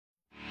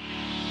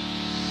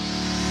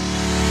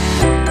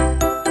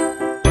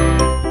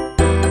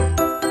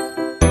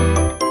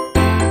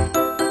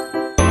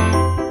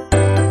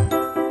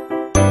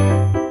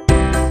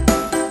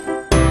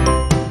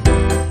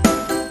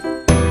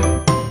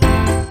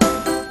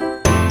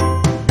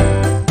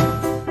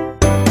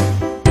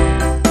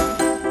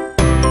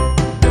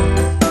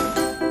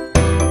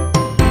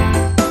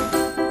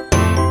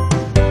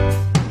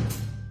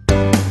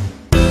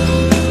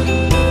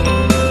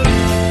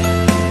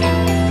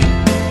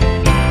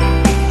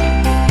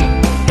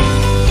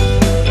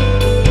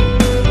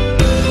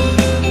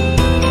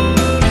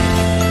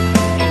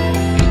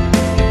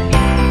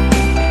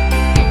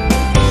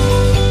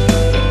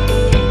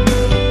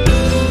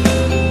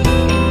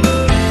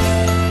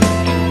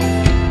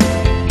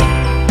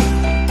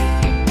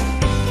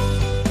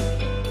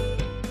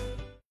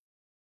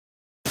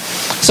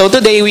So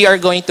today we are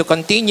going to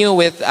continue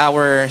with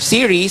our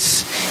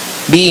series,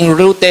 Being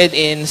Rooted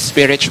in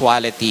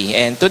Spirituality.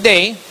 And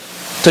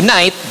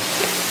tonight,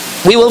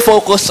 we will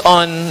focus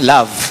on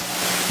love.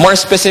 More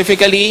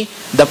specifically,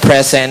 the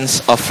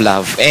presence of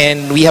love.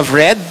 And we have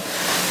read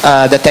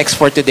the text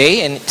for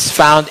today, and it's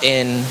found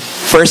in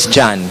 1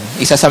 John.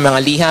 Isa sa mga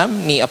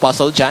liham ni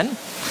Apostle John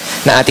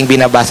na ating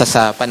binabasa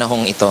sa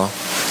panahong ito.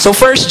 So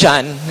 1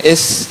 John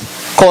is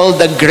called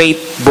the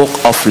Great Book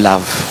of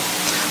Love.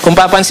 Kung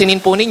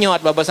papansinin po ninyo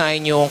at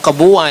babasahin yung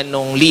kabuuan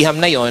ng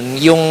liham na yon,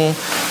 yung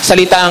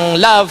salitang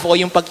love o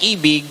yung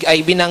pag-ibig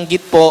ay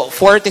binanggit po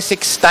 46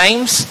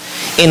 times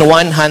in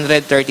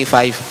 135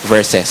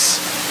 verses.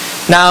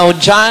 Now,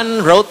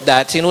 John wrote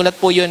that, sinulat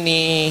po yun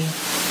ni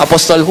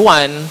Apostol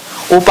Juan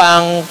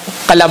upang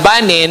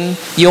kalabanin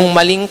yung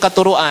maling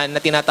katuruan na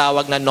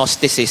tinatawag na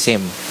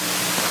Gnosticism.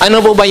 Ano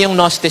po ba yung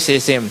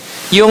Gnosticism?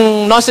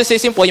 Yung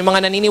Gnosticism po, yung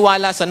mga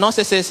naniniwala sa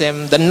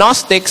Gnosticism, the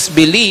Gnostics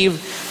believe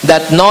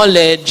that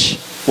knowledge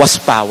was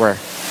power.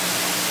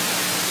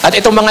 At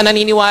itong mga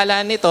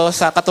naniniwala nito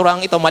sa katuruan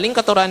ito, maling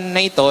katuruan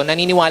na ito,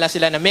 naniniwala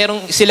sila na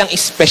meron silang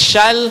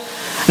espesyal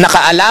na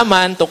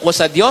kaalaman tungkol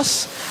sa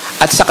Diyos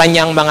at sa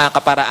kanyang mga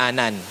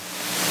kaparaanan.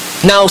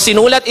 Now,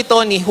 sinulat ito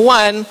ni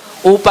Juan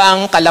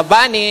upang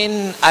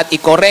kalabanin at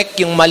i-correct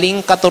yung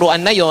maling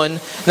katuruan na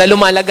yon na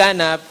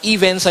lumalaganap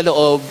even sa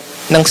loob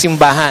ng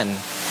simbahan.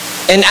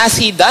 And as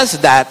he does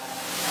that,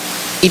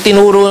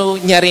 itinuro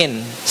niya rin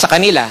sa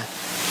kanila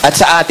at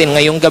sa atin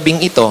ngayong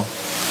gabing ito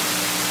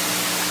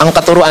ang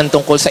katuruan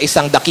tungkol sa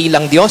isang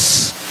dakilang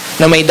Diyos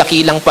na may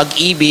dakilang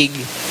pag-ibig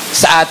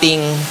sa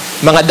ating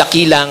mga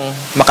dakilang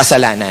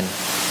makasalanan.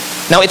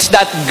 Now, it's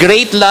that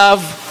great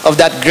love of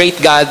that great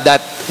God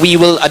that we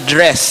will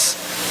address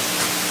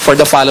for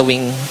the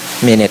following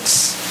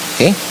minutes.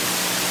 Okay?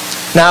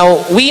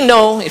 Now, we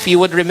know, if you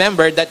would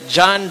remember, that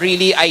John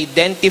really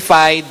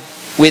identified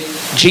with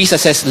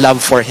Jesus'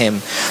 love for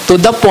him. To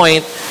the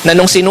point na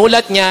nung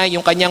sinulat niya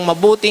yung kanyang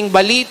mabuting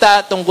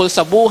balita tungkol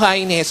sa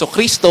buhay ni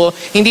Jesucristo,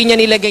 hindi niya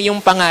nilagay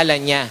yung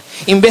pangalan niya.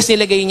 Imbes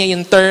nilagay niya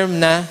yung term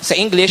na, sa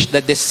English, the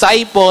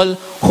disciple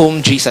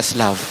whom Jesus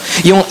loved.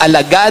 Yung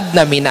alagad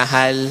na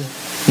minahal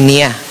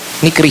niya,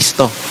 ni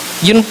Kristo.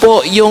 Yun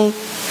po yung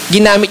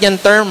ginamit niyang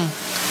term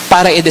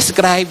para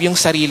i-describe yung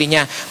sarili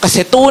niya.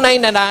 Kasi tunay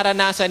na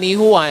naranasan ni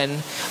Juan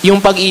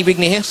yung pag-ibig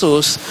ni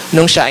Jesus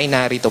nung siya ay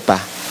narito pa.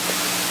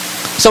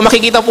 So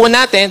makikita po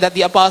natin that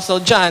the Apostle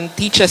John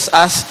teaches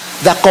us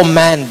the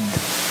command.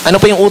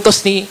 Ano po yung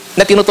utos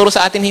na tinuturo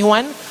sa atin ni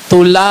Juan?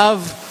 To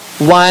love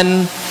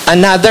one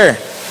another.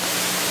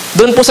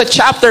 Doon po sa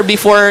chapter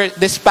before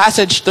this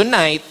passage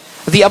tonight,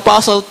 the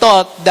Apostle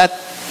taught that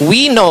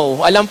we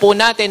know, alam po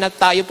natin na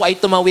tayo po ay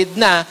tumawid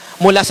na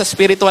mula sa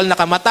spiritual na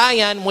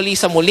kamatayan, muli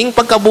sa muling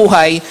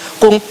pagkabuhay,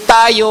 kung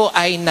tayo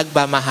ay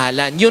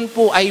nagmamahalan. Yun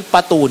po ay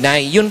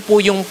patunay. Yun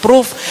po yung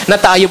proof na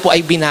tayo po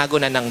ay binago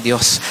na ng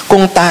Diyos.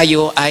 Kung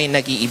tayo ay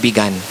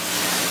nag-iibigan.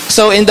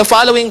 So in the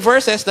following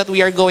verses that we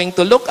are going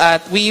to look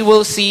at, we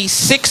will see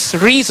 6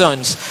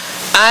 reasons,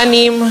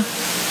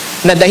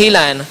 6 na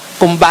dahilan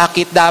kung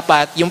bakit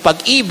dapat yung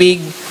pag-ibig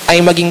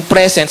ay maging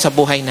present sa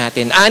buhay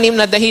natin. 6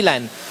 na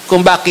dahilan kung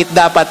bakit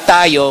dapat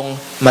tayong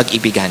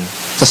mag-ibigan.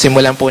 So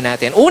simulan po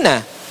natin. Una,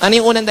 ano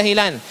yung unang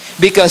dahilan?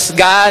 Because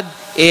God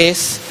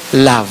is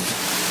love.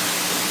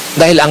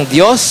 Dahil ang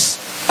Diyos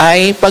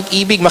ay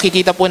pag-ibig.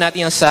 Makikita po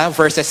natin yan sa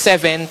verses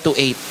 7 to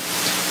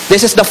 8.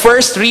 This is the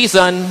first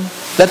reason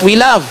that we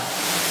love.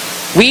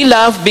 We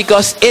love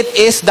because it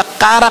is the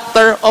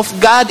character of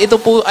God.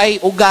 Ito po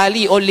ay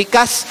ugali o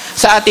likas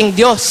sa ating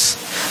Diyos.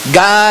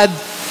 God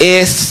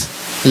is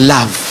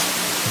love.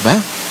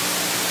 Diba?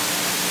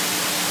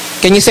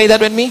 Can you say that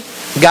with me?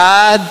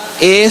 God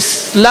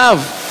is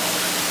love.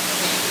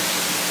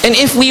 And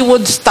if we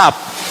would stop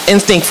and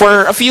think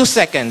for a few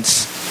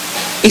seconds,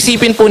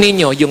 isipin po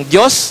ninyo, yung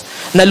Diyos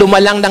na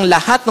lumalang ng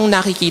lahat ng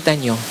nakikita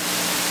nyo.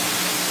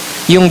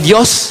 Yung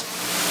Diyos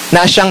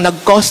na siyang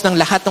nag-cause ng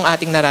lahat ng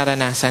ating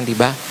nararanasan, di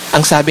ba?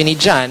 Ang sabi ni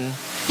John,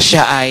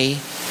 siya ay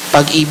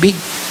pag-ibig.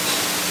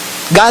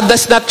 God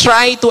does not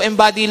try to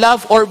embody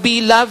love or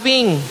be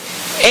loving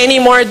any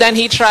more than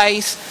He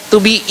tries to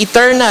be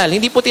eternal.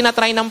 Hindi po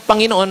tinatry ng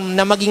Panginoon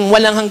na maging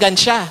walang hanggan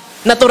siya.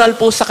 Natural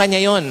po sa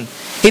Kanya yon.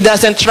 He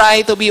doesn't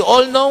try to be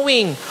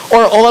all-knowing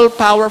or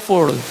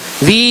all-powerful.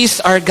 These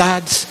are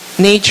God's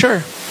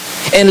nature.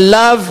 And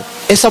love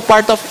is a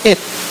part of it.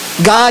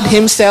 God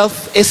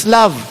Himself is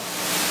love.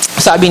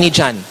 Sabi ni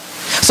John.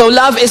 So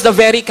love is the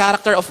very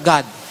character of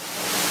God.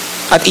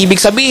 At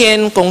ibig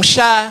sabihin, kung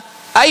siya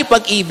ay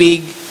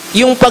pag-ibig,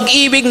 yung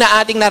pag-ibig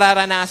na ating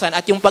nararanasan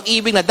at yung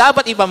pag-ibig na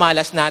dapat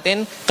ipamalas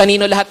natin,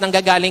 kanino lahat nang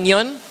gagaling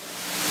yon?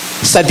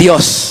 Sa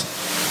Diyos.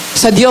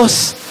 Sa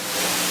Diyos.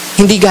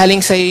 Hindi galing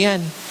sa iyo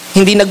yan.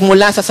 Hindi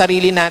nagmula sa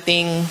sarili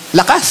nating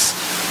lakas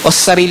o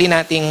sa sarili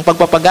nating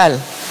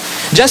pagpapagal.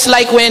 Just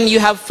like when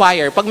you have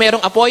fire, pag merong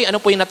apoy, ano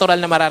po yung natural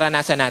na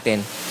mararanasan natin?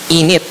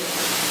 Init.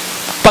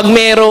 Pag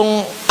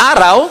merong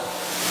araw,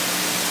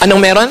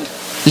 anong meron?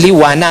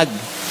 Liwanag.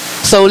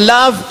 So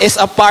love is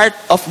a part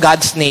of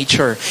God's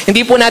nature.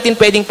 Hindi po natin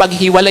pwedeng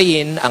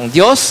paghiwalayin ang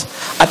Diyos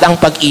at ang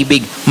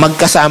pag-ibig.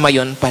 Magkasama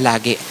yon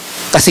palagi.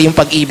 Kasi yung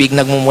pag-ibig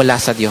nagmumula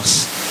sa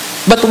Diyos.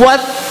 But what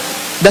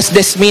does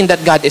this mean that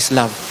God is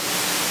love?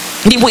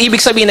 Hindi po ibig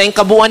sabihin na yung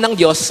kabuuan ng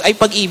Diyos ay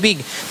pag-ibig.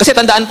 Kasi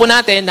tandaan po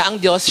natin na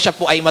ang Diyos, siya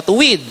po ay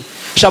matuwid.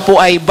 Siya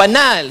po ay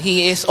banal.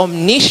 He is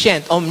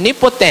omniscient,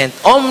 omnipotent,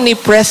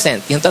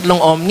 omnipresent. Yung tatlong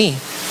omni.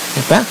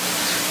 Diba?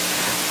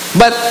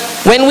 But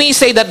when we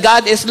say that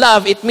God is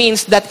love, it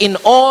means that in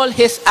all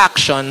His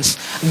actions,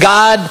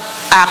 God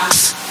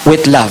acts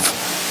with love.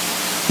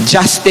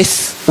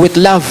 Justice with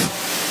love.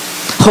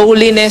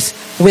 Holiness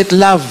with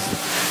love.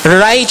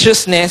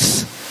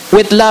 Righteousness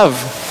with love.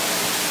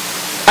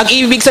 Ang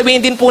ibig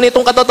sabihin din po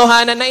nitong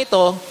katotohanan na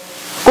ito,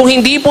 kung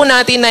hindi po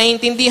natin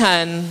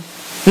naiintindihan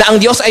na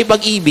ang Diyos ay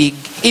pag-ibig,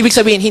 ibig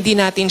sabihin hindi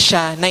natin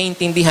siya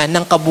naiintindihan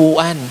ng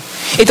kabuuan.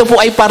 Ito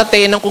po ay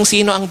parte ng kung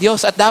sino ang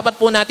Diyos at dapat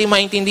po natin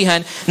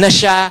maintindihan na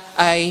siya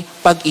ay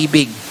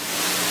pag-ibig.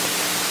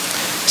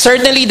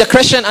 Certainly, the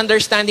Christian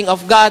understanding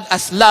of God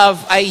as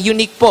love ay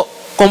unique po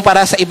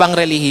kumpara sa ibang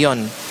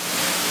relihiyon.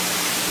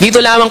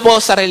 Dito lamang po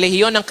sa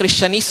relihiyon ng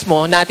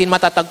Kristyanismo natin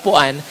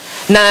matatagpuan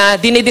na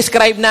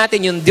dinidescribe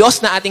natin yung Diyos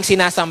na ating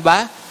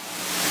sinasamba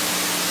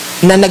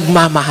na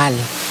nagmamahal,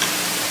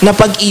 na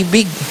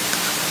pag-ibig.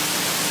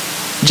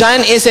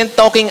 John isn't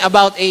talking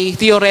about a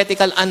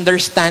theoretical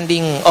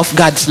understanding of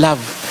God's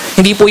love.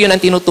 Hindi po yun ang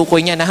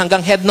tinutukoy niya na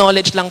hanggang head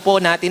knowledge lang po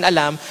natin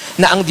alam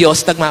na ang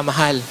Diyos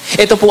nagmamahal.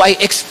 Ito po ay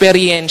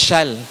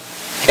experiential.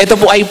 Ito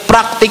po ay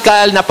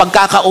practical na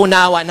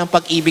pagkakaunawa ng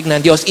pag-ibig ng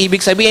Diyos.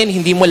 Ibig sabihin,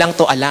 hindi mo lang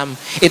to alam.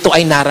 Ito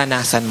ay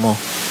naranasan mo.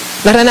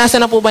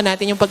 Naranasan na po ba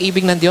natin yung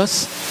pag-ibig ng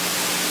Diyos?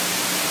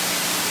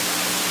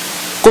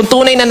 Kung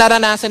tunay na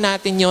naranasan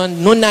natin yon,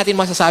 noon natin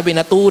masasabi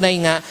na tunay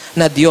nga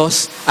na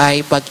Diyos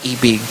ay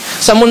pag-ibig.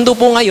 Sa mundo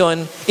po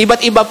ngayon, iba't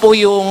iba po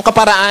yung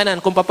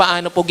kaparaanan kung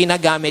paano po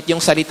ginagamit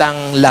yung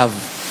salitang love.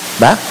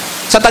 Ba?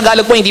 Sa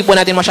Tagalog po, hindi po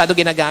natin masyado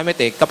ginagamit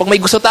eh. Kapag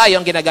may gusto tayo,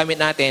 ang ginagamit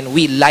natin,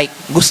 we like,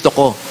 gusto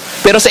ko.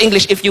 Pero sa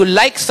English, if you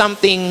like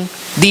something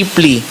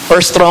deeply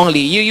or strongly,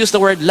 you use the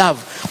word love.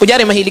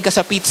 Kunyari, mahilig ka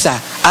sa pizza.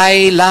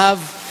 I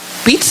love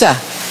pizza.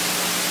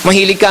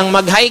 Mahilig kang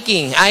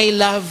mag-hiking. I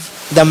love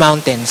the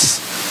mountains.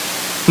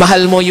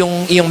 Mahal mo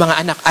yung iyong mga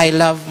anak. I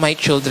love my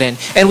children.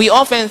 And we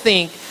often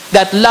think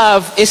that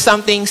love is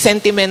something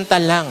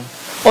sentimental lang.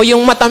 O yung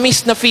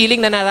matamis na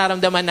feeling na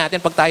nararamdaman natin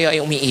pag tayo ay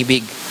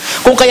umiibig.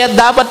 Kung kaya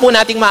dapat po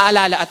nating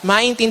maalala at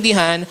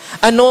maintindihan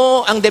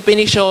ano ang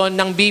definisyon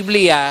ng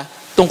Biblia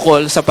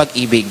tungkol sa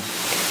pag-ibig.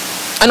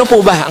 Ano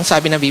po ba ang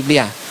sabi ng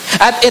Biblia?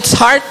 At its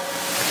heart,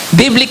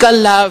 biblical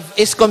love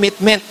is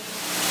commitment.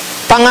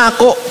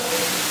 Pangako.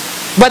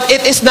 But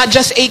it is not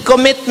just a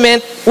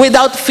commitment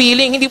without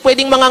feeling. Hindi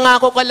pwedeng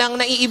mangangako ka lang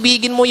na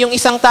iibigin mo yung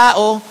isang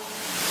tao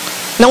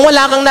nang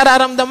wala kang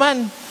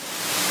nararamdaman.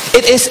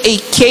 It is a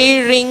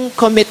caring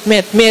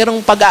commitment.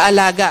 Merong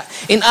pag-aalaga.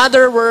 In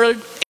other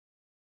words,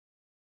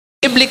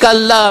 biblical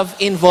love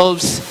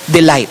involves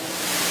delight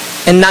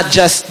and not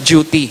just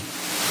duty.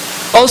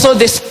 Also,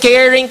 this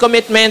caring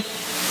commitment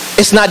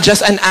is not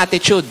just an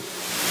attitude.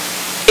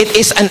 It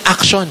is an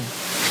action.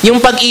 Yung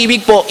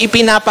pag-ibig po,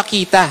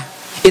 ipinapakita.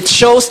 It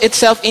shows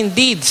itself in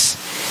deeds.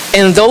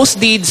 And those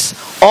deeds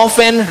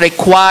often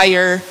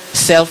require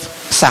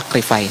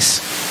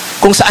self-sacrifice.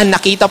 Kung saan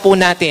nakita po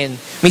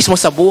natin, mismo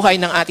sa buhay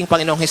ng ating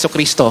Panginoong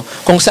Hesukristo,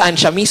 kung saan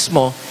siya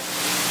mismo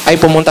ay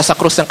pumunta sa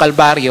krus ng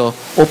Kalbaryo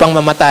upang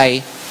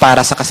mamatay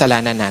para sa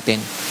kasalanan natin.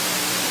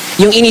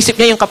 Yung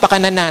inisip niya yung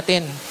kapakanan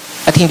natin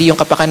at hindi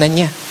yung kapakanan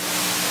niya.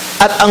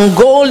 At ang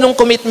goal ng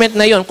commitment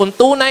na yon, kung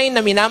tunay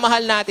na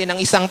minamahal natin ang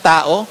isang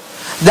tao,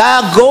 the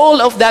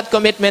goal of that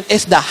commitment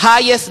is the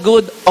highest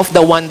good of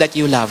the one that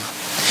you love.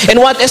 And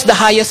what is the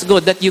highest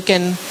good that you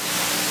can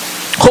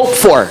hope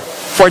for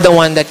the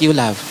one that you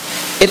love?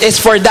 It is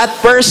for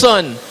that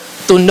person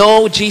to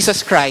know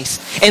Jesus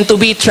Christ and to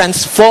be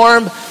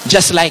transformed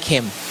just like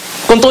Him.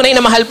 Kung tunay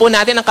na mahal po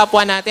natin ang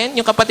kapwa natin,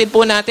 yung kapatid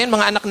po natin,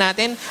 mga anak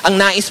natin, ang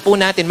nais po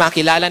natin,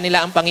 makilala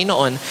nila ang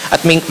Panginoon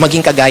at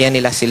maging kagaya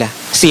nila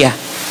siya.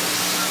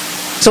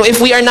 So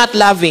if we are not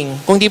loving,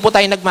 kung di po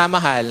tayo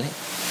nagmamahal,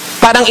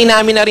 parang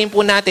inamin na rin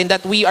po natin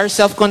that we are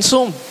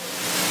self-consumed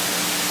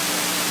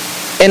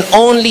and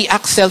only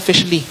act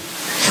selfishly.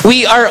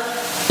 We are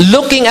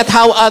looking at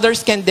how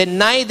others can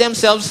deny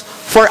themselves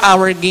for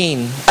our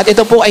gain. At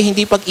ito po ay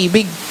hindi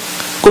pag-ibig,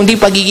 kundi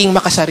pagiging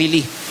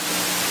makasarili.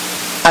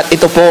 At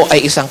ito po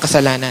ay isang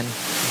kasalanan.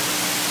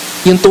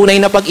 Yung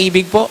tunay na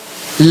pag-ibig po,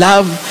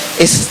 love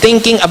is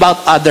thinking about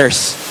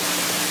others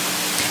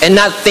and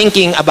not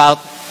thinking about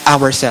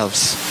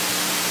ourselves.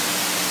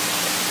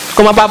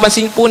 Kung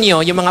mapapansin po niyo,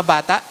 yung mga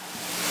bata,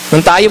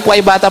 nung tayo po ay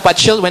bata pa,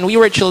 when we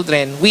were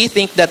children, we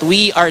think that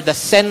we are the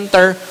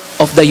center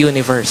of the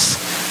universe.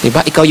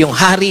 Diba? Ikaw yung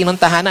hari ng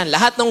tahanan.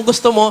 Lahat ng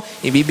gusto mo,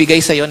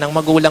 ibibigay sa'yo ng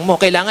magulang mo.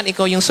 Kailangan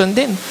ikaw yung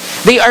sundin.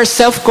 They are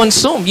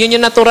self-consumed. Yun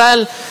yung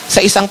natural sa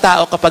isang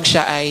tao kapag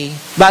siya ay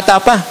bata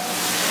pa.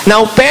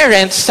 Now,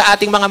 parents, sa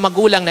ating mga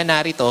magulang na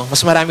narito,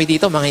 mas marami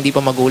dito, mga hindi pa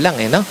magulang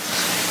no?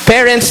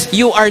 Parents,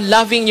 you are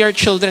loving your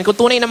children. Kung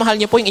tunay na mahal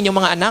niyo po yung inyong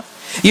mga anak,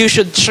 you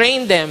should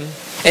train them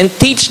and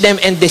teach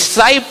them and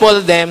disciple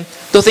them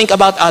to think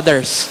about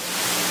others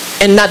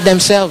and not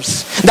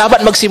themselves.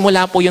 Dapat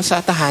magsimula po yun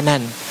sa tahanan.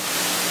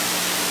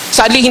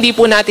 Sadly, hindi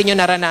po natin yun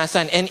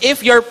naranasan. And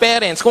if your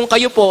parents, kung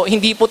kayo po,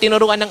 hindi po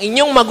tinuruan ng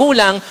inyong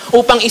magulang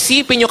upang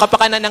isipin yung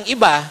kapakanan ng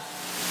iba,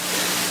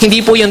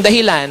 hindi po yung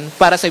dahilan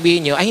para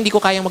sabihin nyo, ay hindi ko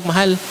kayang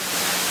magmahal.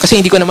 Kasi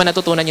hindi ko naman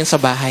natutunan yun sa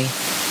bahay.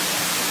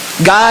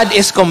 God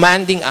is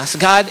commanding us.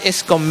 God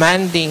is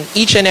commanding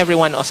each and every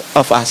one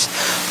of us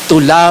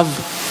to love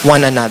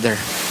one another.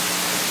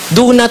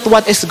 Do not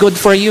what is good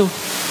for you.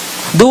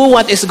 Do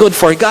what is good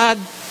for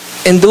God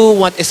and do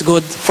what is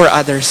good for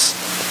others.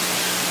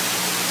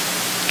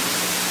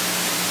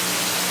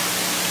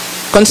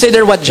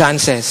 Consider what John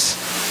says.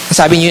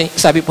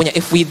 Sabi po niya,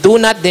 if we do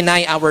not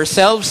deny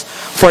ourselves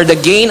for the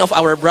gain of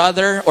our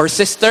brother or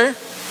sister,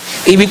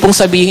 ibig pong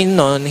sabihin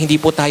nun, hindi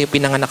po tayo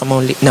pinanganak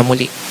na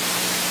muli.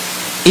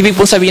 Ibig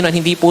pong sabihin nun,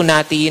 hindi po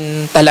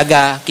natin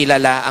talaga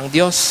kilala ang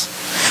Diyos.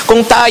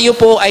 Kung tayo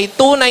po ay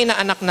tunay na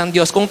anak ng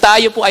Diyos, kung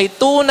tayo po ay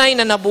tunay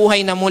na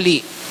nabuhay na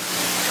muli,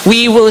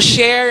 we will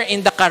share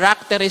in the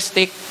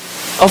characteristic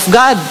of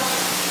God,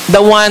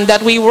 the one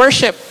that we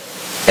worship.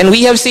 And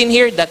we have seen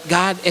here that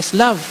God is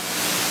love.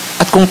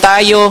 At kung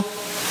tayo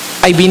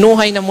ay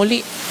binuhay na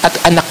muli at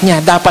anak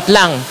niya, dapat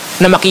lang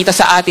na makita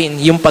sa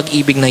atin yung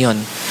pag-ibig na yon.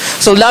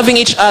 So loving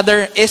each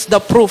other is the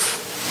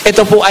proof.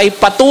 Ito po ay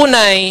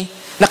patunay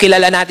na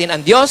kilala natin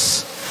ang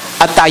Diyos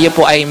at tayo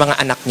po ay mga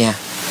anak niya.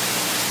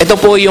 Ito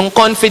po yung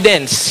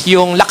confidence,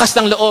 yung lakas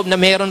ng loob na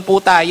meron po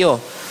tayo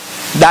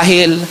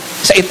dahil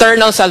sa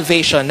eternal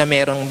salvation na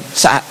meron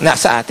sa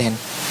atin.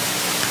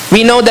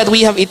 We know that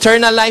we have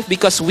eternal life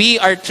because we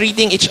are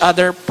treating each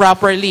other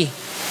properly,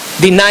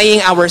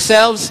 denying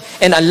ourselves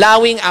and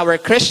allowing our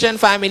Christian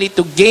family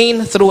to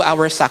gain through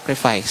our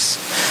sacrifice.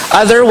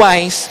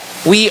 Otherwise,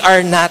 we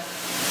are not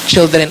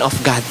children of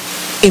God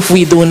if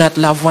we do not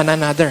love one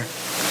another.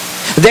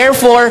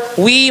 Therefore,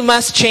 we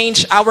must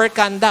change our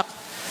conduct.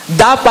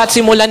 Dapat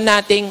simulan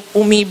nating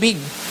umibig.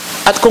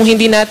 At kung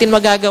hindi natin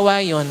magagawa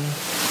yon,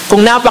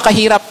 kung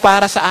napakahirap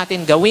para sa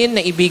atin gawin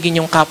na ibigin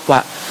yung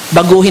kapwa,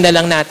 baguhin na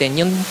lang natin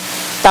yung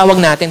tawag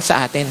natin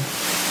sa atin.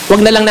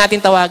 Huwag na lang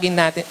natin tawagin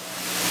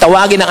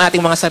ang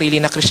ating mga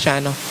sarili na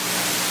Kristiyano.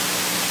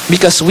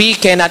 Because we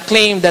cannot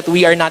claim that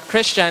we are not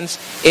Christians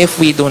if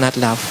we do not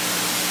love.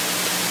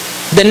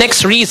 The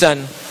next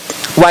reason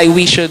why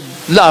we should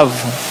love,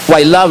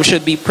 why love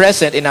should be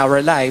present in our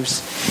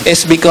lives,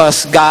 is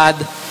because God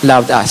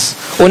loved us.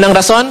 Unang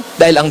rason,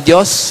 dahil ang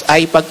Diyos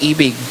ay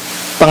pag-ibig.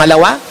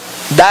 Pangalawa,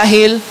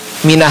 dahil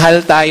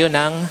minahal tayo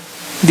ng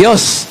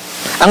Diyos.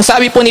 Ang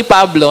sabi po ni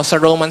Pablo sa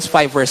Romans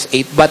 5 verse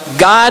 8, but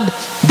God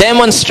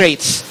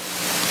demonstrates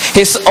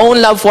His own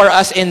love for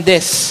us in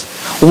this: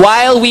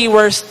 while we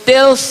were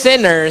still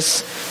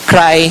sinners,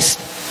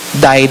 Christ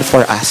died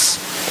for us.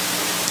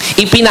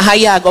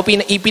 Ipinahayag o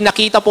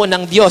ipinakita po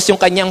ng Diyos yung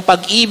kanyang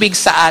pag-ibig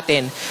sa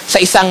atin sa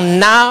isang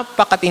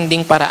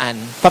napakatinding paraan.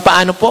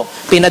 Papaano po?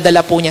 Pinadala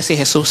po niya si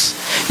Jesus,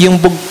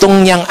 yung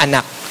bugtong niyang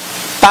anak,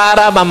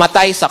 para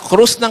mamatay sa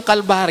krus ng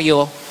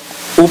Kalbaryo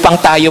upang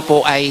tayo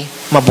po ay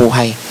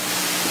mabuhay.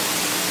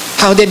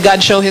 How did God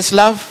show His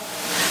love?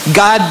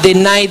 God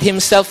denied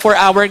Himself for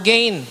our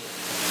gain.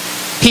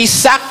 He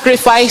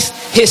sacrificed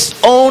His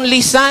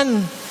only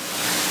Son,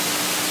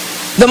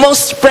 the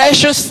most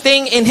precious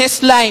thing in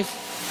His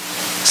life,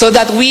 so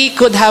that we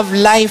could have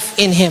life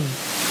in Him.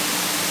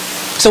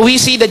 So we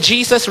see that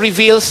Jesus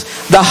reveals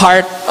the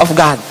heart of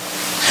God.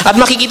 At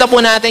makikita po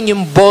natin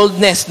yung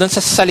boldness doon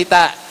sa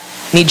salita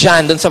ni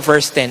John doon sa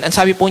verse 10. Ang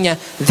sabi po niya,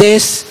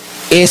 this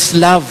is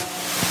love.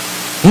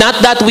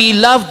 Not that we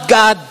loved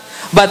God,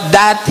 but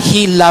that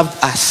He loved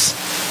us.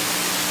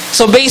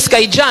 So based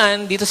kay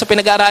John, dito sa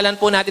pinag-aaralan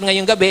po natin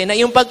ngayong gabi, na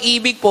yung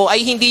pag-ibig po ay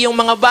hindi yung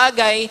mga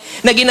bagay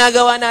na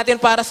ginagawa natin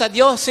para sa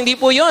Diyos. Hindi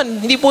po yun.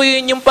 Hindi po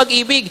yun yung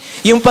pag-ibig.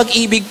 Yung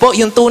pag-ibig po,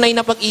 yung tunay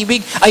na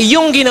pag-ibig, ay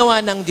yung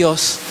ginawa ng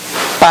Diyos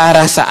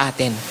para sa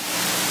atin.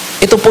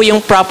 Ito po yung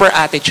proper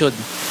attitude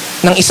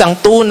ng isang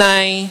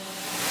tunay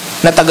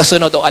na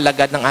tagasunod o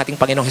alagad ng ating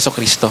Panginoong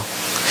Hesukristo.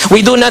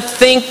 We do not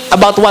think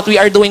about what we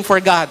are doing for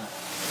God.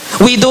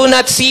 We do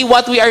not see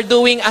what we are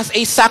doing as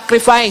a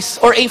sacrifice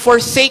or a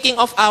forsaking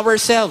of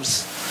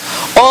ourselves.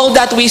 All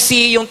that we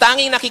see, yung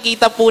tanging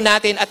nakikita po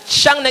natin at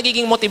siyang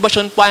nagiging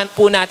motivasyon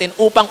po natin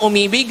upang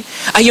umibig,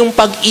 ay yung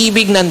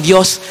pag-ibig ng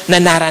Diyos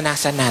na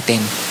naranasan natin.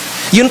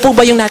 Yun po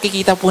ba yung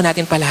nakikita po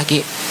natin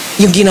palagi?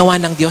 Yung ginawa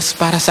ng Diyos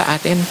para sa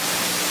atin?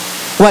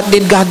 What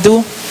did God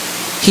do?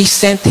 He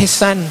sent His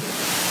Son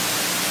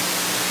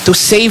to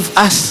save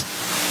us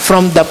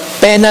from the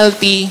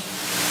penalty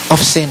of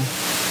sin.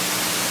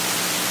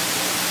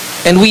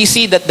 And we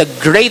see that the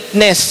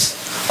greatness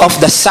of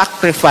the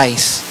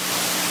sacrifice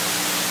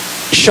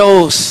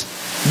shows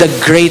the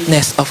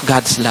greatness of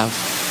God's love.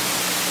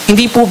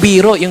 Hindi po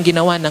biro yung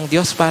ginawa ng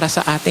Diyos para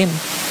sa atin.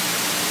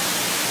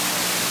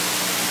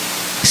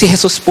 Si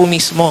Jesus po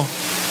mismo,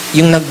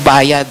 yung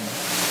nagbayad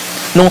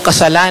nung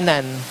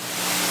kasalanan,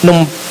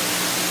 nung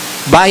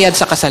bayad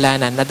sa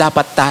kasalanan na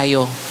dapat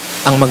tayo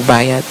ang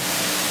magbayad.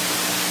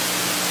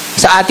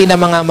 Sa atin na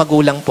mga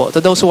magulang po,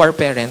 to those who are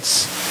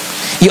parents,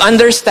 you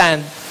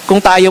understand kung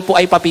tayo po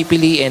ay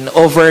papipiliin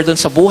over dun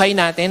sa buhay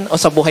natin o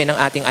sa buhay ng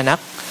ating anak,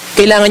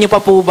 kailangan nyo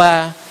pa po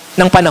ba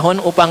ng panahon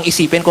upang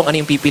isipin kung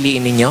ano yung pipiliin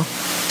ninyo?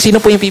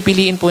 Sino po yung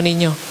pipiliin po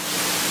ninyo?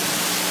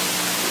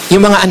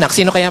 Yung mga anak,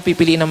 sino kaya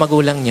pipiliin ng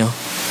magulang nyo?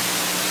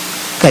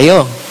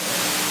 Kayo.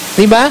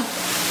 Diba?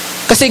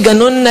 Kasi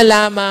ganun na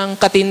lamang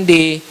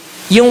katindi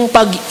yung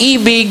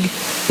pag-ibig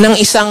ng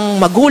isang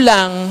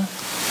magulang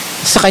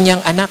sa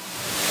kanyang anak.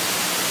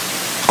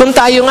 Kung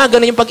tayo nga,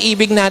 ganun yung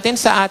pag-ibig natin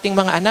sa ating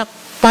mga anak,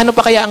 paano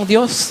pa kaya ang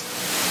Diyos?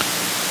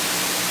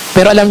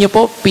 Pero alam niyo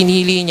po,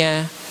 pinili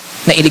niya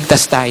na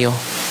iligtas tayo.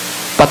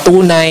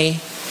 Patunay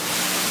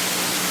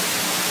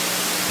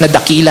na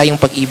dakila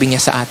yung pag-ibig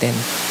niya sa atin.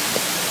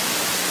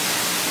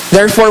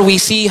 Therefore, we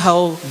see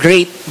how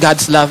great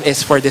God's love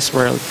is for this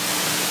world.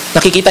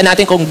 Nakikita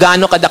natin kung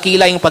gaano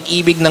kadakila yung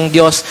pag-ibig ng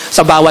Diyos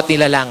sa bawat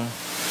nilalang.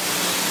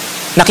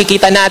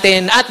 Nakikita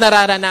natin at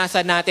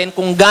nararanasan natin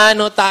kung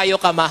gaano tayo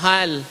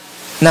kamahal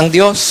ng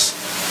Diyos.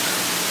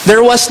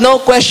 There was no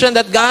question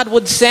that God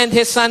would send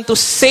His Son to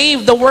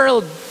save the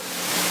world.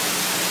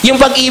 Yung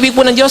pag-ibig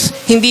po ng Diyos,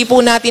 hindi po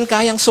natin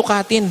kayang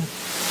sukatin.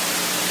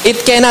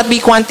 It cannot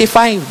be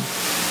quantified.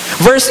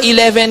 Verse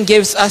 11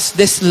 gives us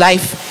this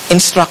life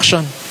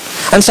instruction.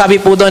 Ang sabi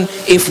po doon,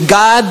 if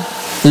God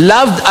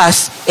loved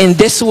us in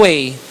this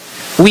way,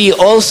 we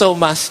also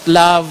must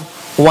love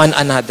one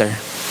another.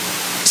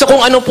 So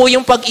kung ano po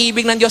yung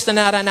pag-ibig ng Diyos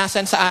na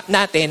naranasan sa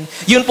natin,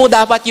 yun po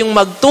dapat yung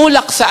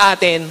magtulak sa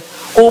atin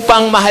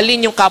upang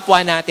mahalin yung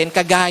kapwa natin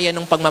kagaya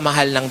ng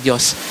pagmamahal ng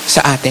Diyos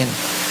sa atin.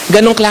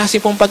 Ganong klase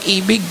pong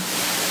pag-ibig.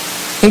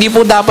 Hindi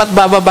po dapat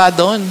bababa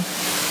doon.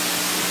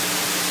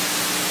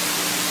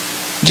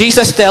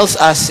 Jesus tells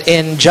us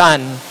in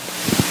John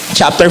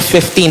chapter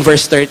 15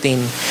 verse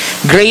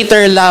 13,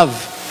 greater love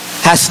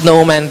has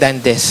no man than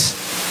this,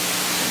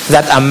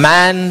 that a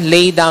man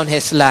lay down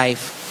his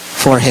life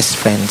for his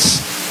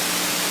friends.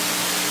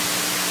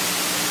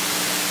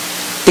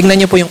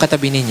 Tingnan niyo po yung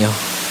katabi ninyo.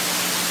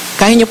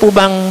 Kaya niyo po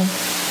bang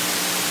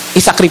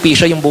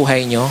isakripisyo yung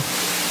buhay niyo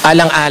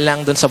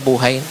alang-alang dun sa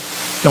buhay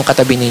ng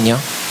katabi ninyo?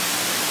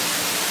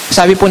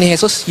 Sabi po ni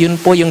Jesus, yun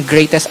po yung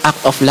greatest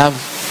act of love.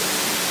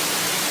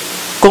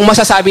 Kung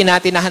masasabi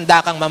natin na handa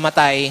kang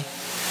mamatay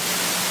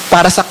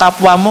para sa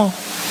kapwa mo,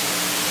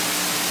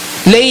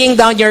 laying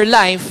down your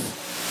life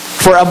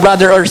for a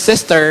brother or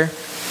sister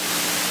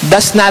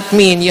does not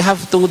mean you have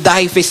to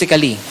die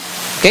physically.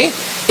 Okay?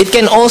 It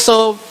can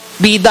also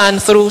be done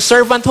through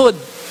servanthood,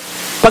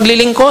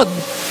 paglilingkod,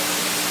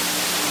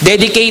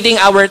 dedicating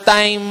our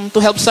time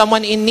to help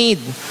someone in need,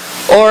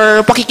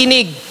 or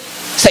pakikinig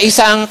sa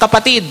isang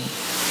kapatid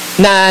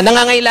na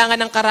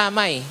nangangailangan ng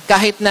karamay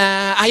kahit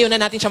na ayaw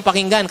na natin siyang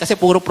pakinggan kasi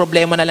puro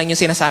problema na lang yung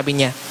sinasabi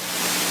niya.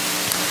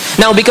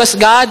 Now, because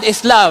God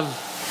is love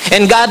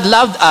and God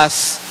loved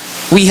us,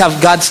 we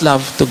have God's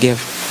love to give.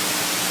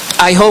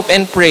 I hope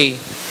and pray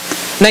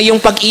na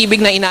yung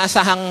pag-ibig na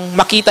inaasahang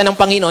makita ng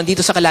Panginoon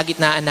dito sa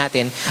kalagitnaan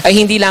natin ay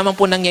hindi lamang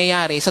po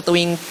nangyayari sa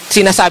tuwing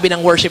sinasabi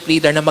ng worship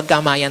leader na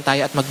magkamayan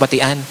tayo at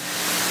magbatian.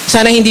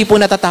 Sana hindi po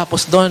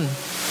natatapos doon.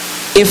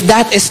 If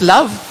that is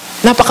love,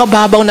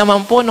 napakababaw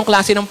naman po ng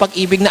klase ng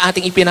pag-ibig na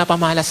ating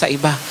ipinapamala sa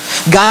iba.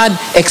 God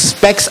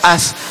expects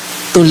us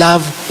to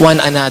love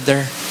one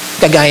another,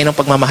 kagaya ng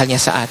pagmamahal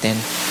niya sa atin.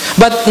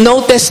 But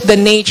notice the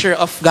nature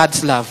of God's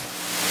love.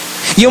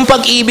 Yung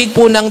pag-ibig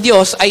po ng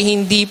Diyos ay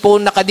hindi po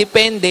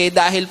nakadepende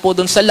dahil po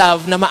dun sa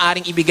love na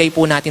maaring ibigay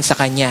po natin sa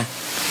Kanya.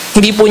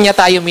 Hindi po niya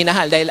tayo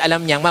minahal dahil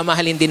alam niyang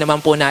mamahalin din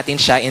naman po natin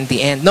siya in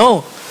the end.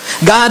 No.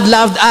 God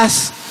loved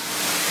us.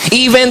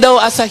 Even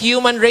though as a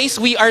human race,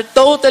 we are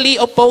totally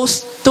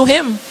opposed to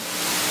Him.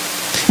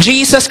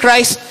 Jesus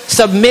Christ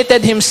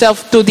submitted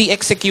Himself to the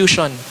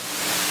execution,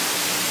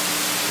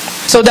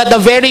 so that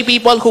the very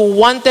people who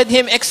wanted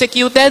Him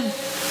executed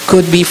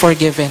could be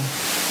forgiven.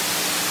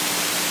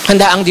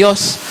 Handa ang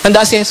Diyos,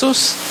 handa si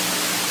Jesus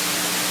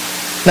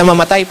na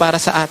mamatay para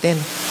sa atin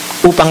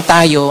upang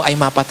tayo ay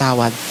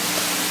mapatawad.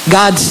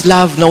 God's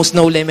love knows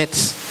no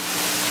limits.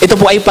 Ito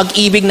po ay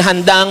pag-ibig na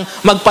handang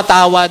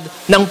magpatawad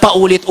ng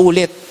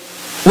paulit-ulit,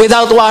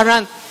 without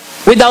warrant,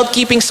 without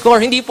keeping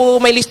score. Hindi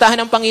po may listahan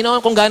ng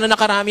Panginoon kung gaano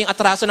nakaraming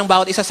atraso ng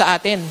bawat isa sa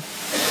atin.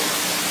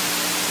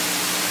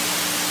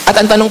 At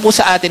ang tanong po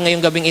sa atin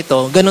ngayong gabing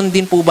ito, ganun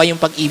din po ba yung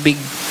pag-ibig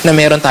na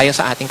meron tayo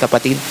sa ating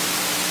kapatid?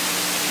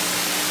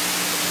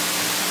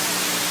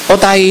 O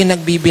tayo yung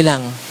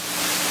nagbibilang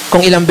kung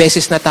ilang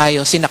beses na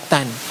tayo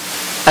sinaktan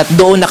at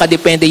doon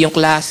nakadepende yung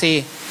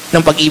klase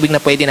ng pag-ibig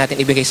na pwede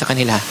natin ibigay sa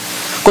kanila.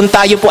 Kung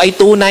tayo po ay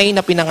tunay na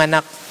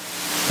pinanganak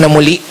na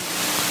muli,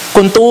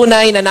 kung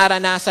tunay na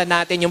naranasan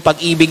natin yung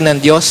pag-ibig ng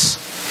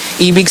Diyos,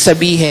 ibig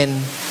sabihin,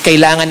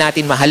 kailangan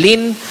natin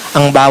mahalin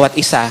ang bawat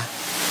isa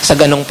sa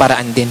ganong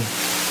paraan din.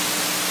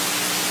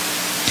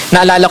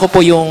 Naalala ko po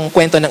yung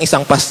kwento ng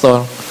isang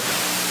pastor.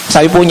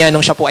 Sabi po niya,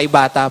 nung siya po ay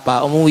bata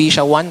pa, umuwi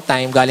siya one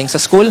time galing sa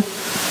school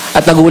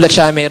At nagulat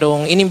siya,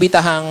 merong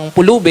inimbitahang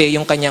pulube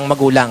yung kanyang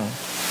magulang.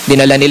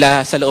 Dinala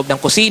nila sa loob ng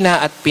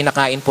kusina at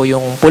pinakain po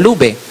yung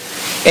pulube.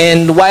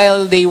 And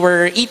while they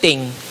were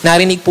eating,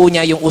 narinig po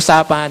niya yung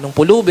usapan ng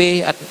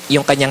pulube at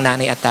yung kanyang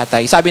nanay at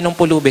tatay. Sabi ng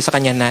pulube sa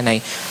kanyang nanay,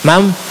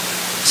 "Ma'am,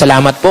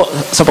 salamat po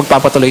sa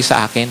pagpapatuloy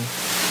sa akin.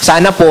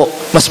 Sana po,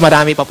 mas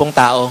marami pa pong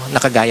tao na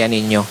kagaya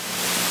ninyo."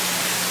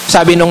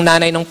 Sabi nung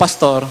nanay ng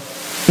pastor,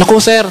 "Naku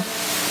sir,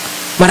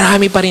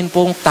 marami pa rin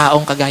pong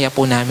taong kagaya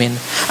po namin.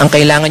 Ang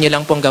kailangan nyo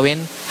lang pong gawin,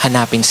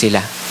 hanapin sila."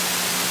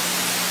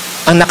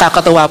 Ang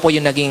nakakatawa po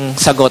yung naging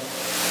sagot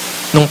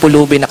nung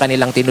pulubi na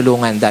kanilang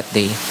tinulungan that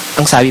day.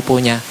 Ang sabi po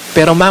niya,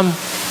 "Pero ma'am,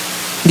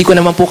 hindi ko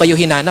naman po kayo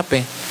hinanap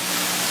eh.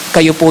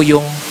 Kayo po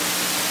yung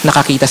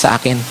nakakita sa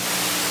akin.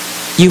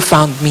 You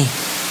found me.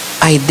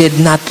 I did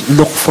not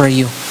look for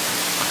you."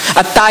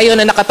 At tayo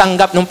na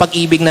nakatanggap ng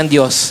pag-ibig ng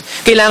Diyos,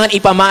 kailangan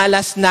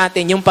ipamalas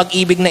natin yung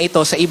pag-ibig na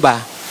ito sa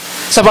iba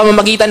sa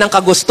pamamagitan ng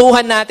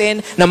kagustuhan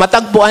natin na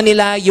matagpuan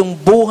nila yung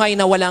buhay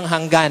na walang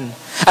hanggan.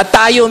 At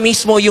tayo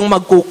mismo yung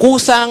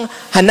magkukusang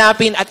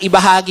hanapin at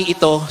ibahagi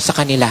ito sa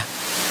kanila.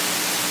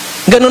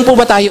 Ganun po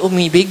ba tayo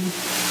umibig?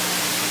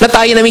 Na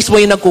tayo na mismo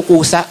yung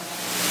nagkukusa?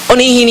 O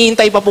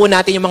hinihintay pa po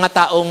natin yung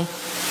mga taong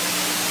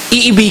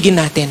iibigin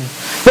natin?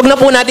 Huwag na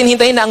po natin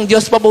hintayin na ang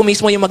Diyos pa po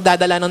mismo yung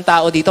magdadala ng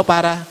tao dito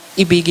para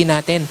ibigin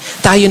natin.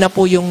 Tayo na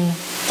po yung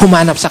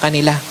humanap sa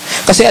kanila.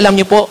 Kasi alam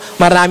niyo po,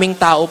 maraming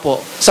tao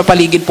po sa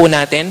paligid po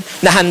natin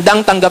na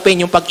handang tanggapin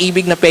yung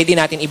pag-ibig na pwede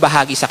natin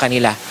ibahagi sa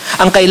kanila.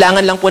 Ang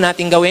kailangan lang po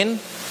natin gawin,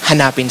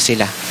 hanapin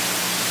sila.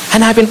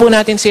 Hanapin po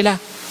natin sila.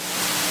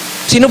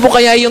 Sino po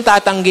kaya yung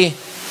tatanggi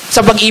sa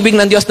pag-ibig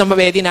ng Diyos na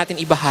pwede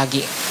natin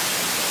ibahagi?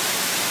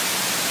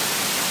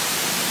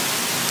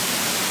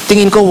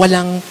 Tingin ko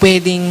walang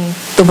pwedeng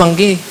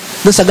tumanggi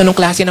doon sa ganong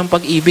klase ng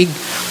pag-ibig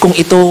kung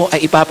ito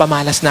ay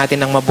ipapamalas natin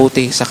ng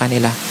mabuti sa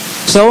kanila.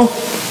 So,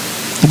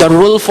 the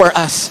rule for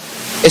us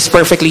is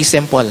perfectly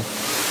simple.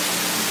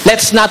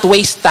 Let's not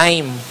waste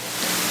time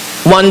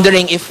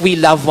wondering if we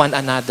love one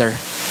another.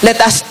 Let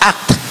us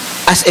act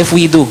as if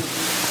we do.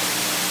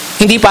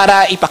 Hindi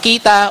para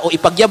ipakita o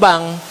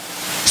ipagyabang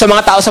sa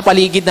mga tao sa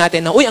paligid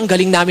natin na, "Uy, ang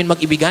galing namin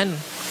mag-ibigan."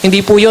 Hindi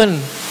po yun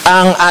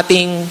ang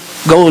ating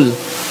goal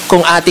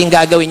kung ating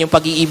gagawin yung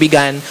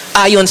pag-iibigan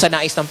ayon sa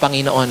nais ng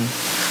Panginoon.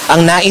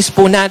 Ang nais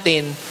po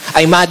natin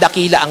ay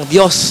madakila ang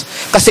Diyos.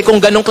 Kasi kung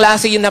ganong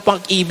klase yun na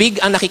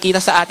pag-ibig ang nakikita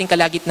sa ating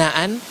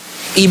kalagitnaan,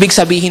 ibig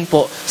sabihin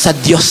po, sa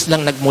Diyos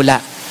lang nagmula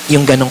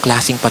yung ganong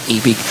klaseng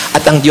pag-ibig.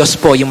 At ang Diyos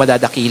po yung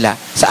madadakila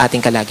sa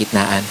ating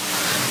kalagitnaan.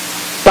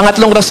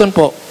 Pangatlong rason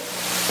po,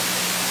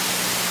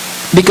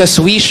 because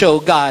we show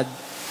God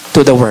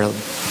to the world.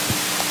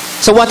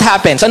 So what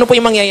happens? Ano po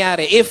yung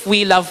mangyayari if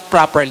we love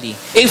properly?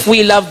 If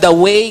we love the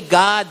way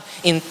God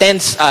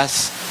intends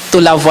us to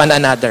love one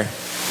another?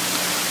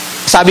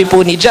 Sabi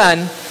po ni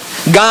John,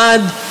 God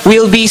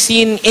will be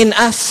seen in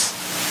us.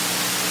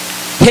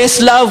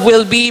 His love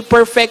will be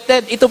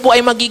perfected. Ito po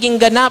ay magiging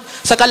ganap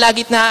sa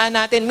kalagitnaan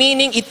natin,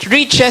 meaning it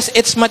reaches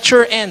its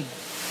mature end.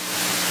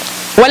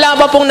 Wala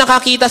pa pong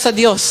nakakita sa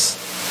Diyos.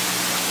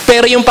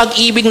 Pero yung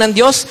pag-ibig ng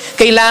Diyos,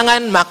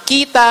 kailangan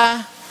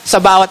makita sa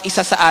bawat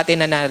isa sa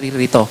atin na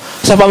naririto.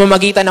 Sa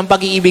pamamagitan ng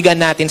pag-iibigan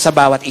natin sa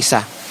bawat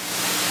isa.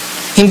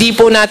 Hindi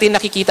po natin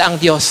nakikita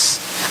ang Diyos.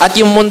 At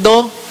yung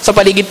mundo sa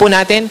paligid po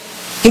natin,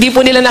 hindi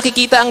po nila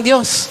nakikita ang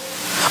Diyos.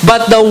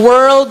 But the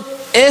world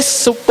is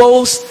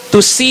supposed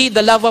to see the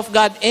love of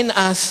God in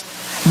us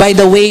by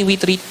the way we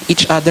treat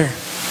each other.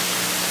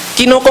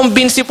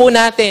 Kinukumbinsi po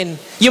natin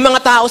yung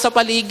mga tao sa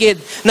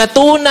paligid na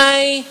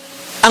tunay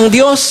ang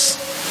Diyos.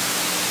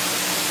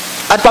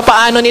 At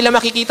papaano nila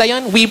makikita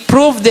yon? We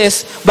prove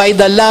this by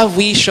the love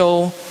we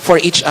show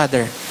for each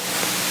other.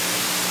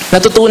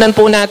 Natutunan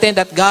po natin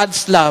that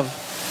God's love,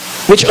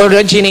 which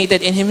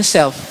originated in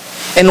Himself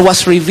and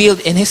was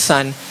revealed in His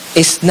Son,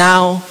 is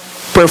now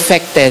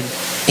perfected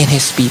in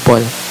His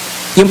people.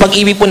 Yung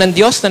pag-ibig po ng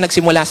Diyos na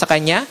nagsimula sa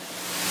Kanya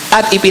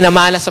at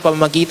ipinamala sa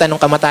pamamagitan ng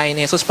kamatayan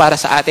ni Jesus para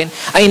sa atin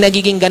ay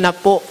nagiging ganap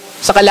po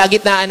sa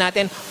kalagitnaan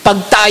natin pag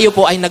tayo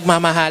po ay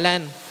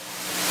nagmamahalan.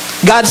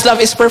 God's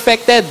love is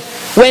perfected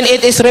when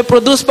it is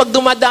reproduced, pag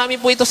dumadami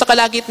po ito sa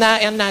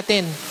kalagitnaan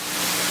natin.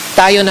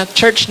 Tayo na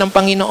church ng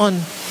Panginoon.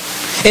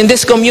 In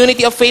this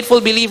community of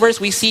faithful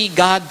believers, we see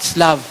God's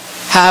love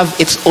have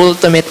its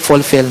ultimate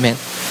fulfillment.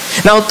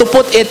 Now, to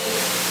put it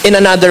in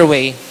another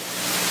way,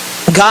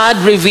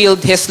 God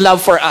revealed His love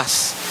for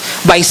us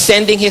by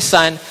sending His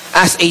Son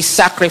as a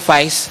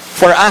sacrifice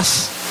for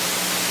us.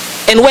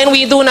 And when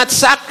we do not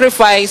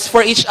sacrifice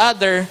for each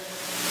other,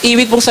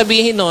 ibig pong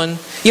sabihin nun,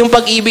 yung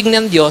pag-ibig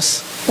ng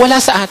Diyos, wala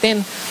sa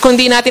atin. Kung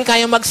di natin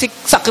kaya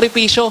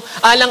magsakripisyo,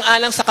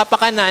 alang-alang sa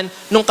kapakanan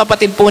ng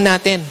kapatid po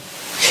natin.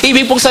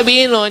 Ibig pong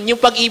sabihin nun, yung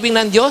pag-ibig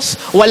ng Diyos,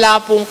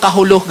 wala pong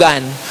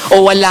kahulugan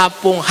o wala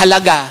pong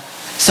halaga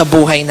sa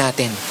buhay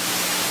natin.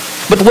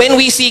 But when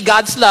we see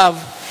God's love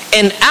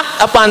and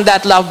act upon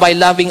that love by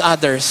loving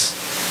others,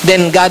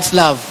 then God's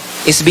love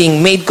is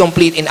being made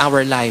complete in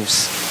our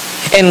lives.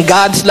 And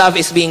God's love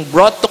is being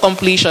brought to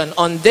completion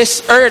on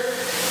this earth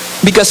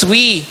because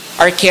we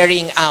are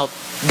carrying out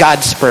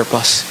God's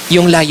purpose.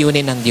 Yung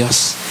layunin ng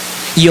Diyos.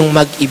 Yung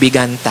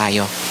mag-ibigan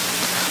tayo.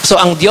 So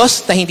ang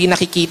Diyos na hindi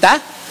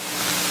nakikita,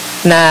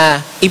 na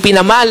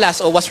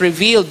ipinamalas o was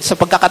revealed sa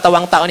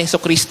pagkakatawang tao ni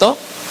Jesucristo,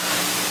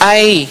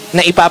 ay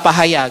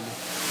naipapahayag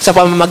sa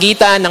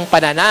pamamagitan ng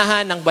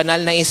pananahan ng banal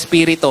na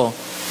Espiritu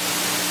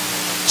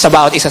sa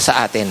bawat isa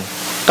sa atin.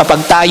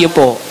 Kapag tayo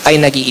po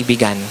ay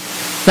nag-iibigan.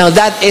 Now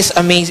that is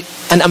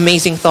an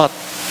amazing thought.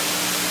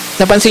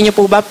 Napansin niyo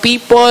po ba?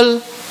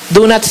 People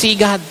do not see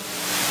God.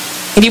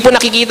 Hindi po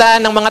nakikita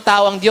ng mga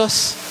tao ang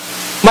Diyos.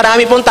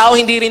 Marami pong tao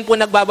hindi rin po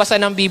nagbabasa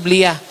ng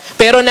Biblia.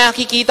 Pero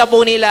nakikita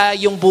po nila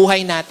yung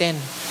buhay natin.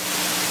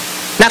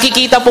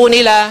 Nakikita po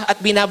nila at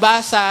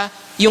binabasa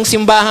yung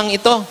simbahang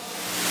ito.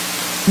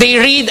 They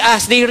read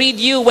us, they read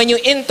you when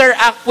you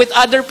interact with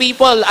other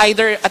people,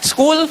 either at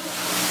school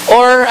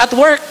or at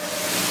work.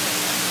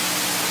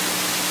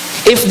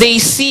 If they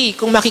see,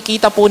 kung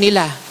makikita po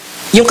nila,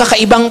 yung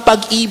kakaibang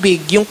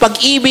pag-ibig, yung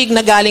pag-ibig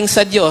na galing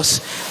sa Diyos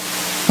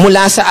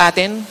mula sa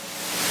atin,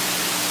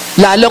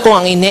 lalo kung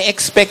ang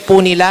ine-expect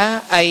po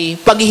nila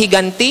ay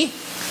paghihiganti,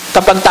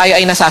 kapag tayo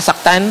ay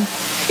nasasaktan,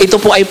 ito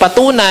po ay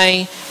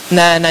patunay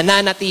na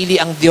nananatili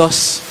ang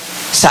Diyos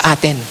sa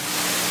atin.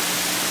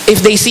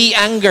 If they see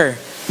anger,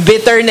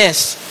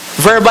 bitterness,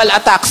 verbal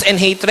attacks, and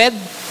hatred,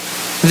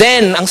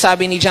 then, ang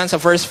sabi ni John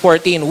sa verse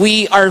 14,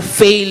 we are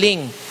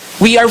failing.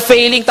 We are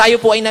failing, tayo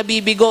po ay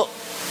nabibigo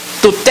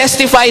to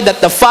testify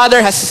that the Father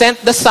has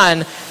sent the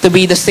Son to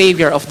be the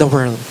Savior of the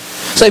world.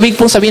 So, ibig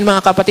pong sabihin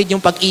mga kapatid,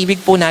 yung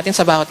pag-ibig po natin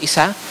sa bawat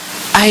isa,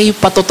 ay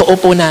patotoo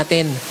po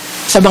natin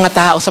sa mga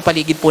tao sa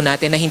paligid po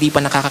natin na hindi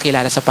pa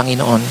nakakakilala sa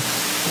Panginoon.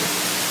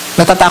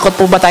 Natatakot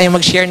po ba tayo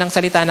mag-share ng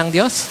salita ng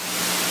Diyos?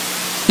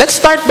 Let's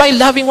start by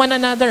loving one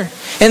another.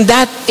 And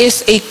that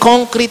is a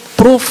concrete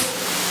proof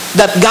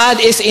that God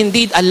is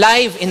indeed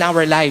alive in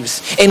our lives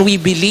and we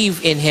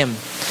believe in Him.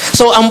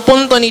 So, ang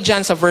punto ni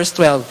John sa verse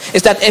 12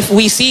 is that if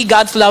we see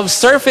God's love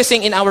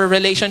surfacing in our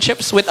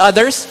relationships with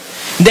others,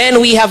 then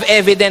we have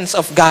evidence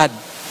of God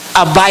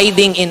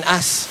abiding in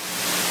us.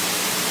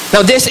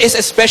 Now, this is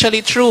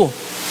especially true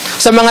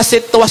sa mga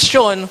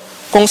sitwasyon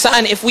kung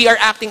saan if we are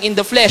acting in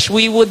the flesh,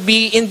 we would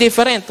be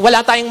indifferent.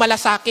 Wala tayong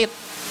malasakit.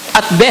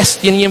 At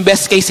best, yun yung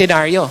best case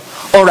scenario.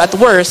 Or at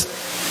worst,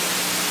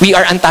 we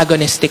are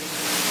antagonistic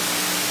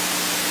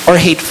or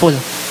hateful.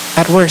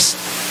 At worst.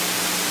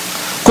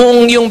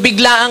 Kung yung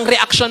biglaang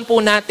reaksyon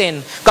po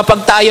natin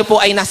kapag tayo po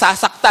ay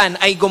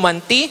nasasaktan ay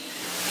gumanti,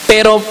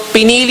 pero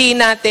pinili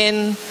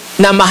natin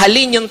na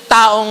mahalin yung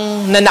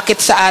taong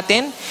nanakit sa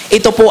atin,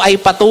 ito po ay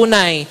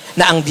patunay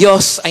na ang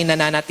Diyos ay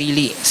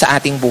nananatili sa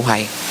ating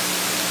buhay.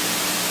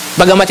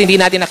 Bagamat hindi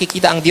natin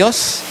nakikita ang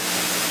Diyos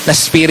na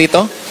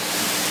Espiritu,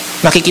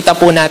 makikita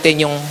po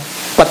natin yung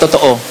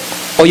patotoo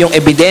o yung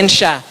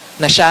ebidensya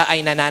na siya ay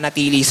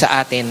nananatili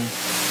sa atin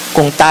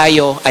kung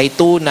tayo ay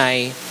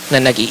tunay na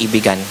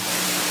nag-iibigan.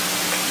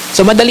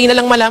 So madali na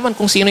lang malaman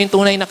kung sino yung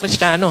tunay na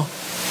Kristiyano.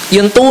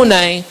 Yung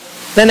tunay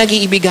na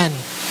nag-iibigan.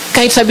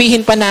 Kahit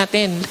sabihin pa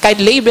natin,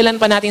 kahit labelan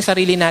pa natin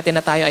sarili natin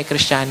na tayo ay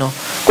Kristiyano,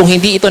 kung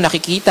hindi ito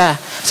nakikita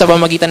sa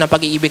pamamagitan ng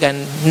pag-iibigan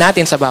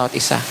natin sa bawat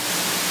isa,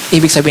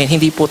 ibig sabihin,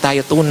 hindi po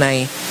tayo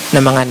tunay na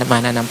mga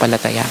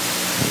mananampalataya.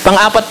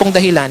 Pang-apat pong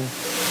dahilan,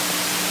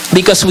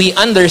 because we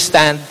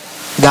understand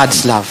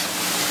God's love.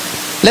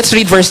 Let's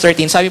read verse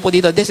 13. Sabi po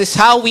dito, this is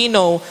how we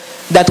know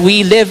that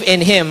we live in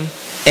Him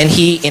and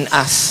He in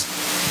us.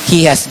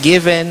 He has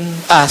given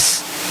us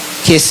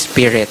His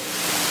Spirit.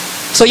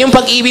 So yung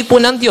pag-ibig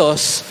po ng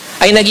Diyos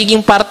ay nagiging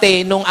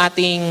parte ng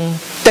ating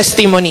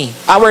testimony,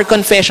 our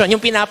confession,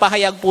 yung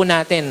pinapahayag po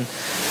natin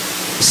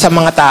sa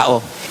mga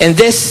tao. And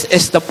this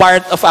is the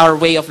part of our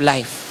way of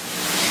life.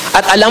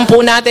 At alam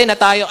po natin na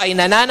tayo ay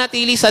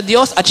nananatili sa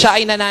Diyos at siya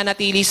ay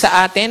nananatili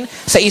sa atin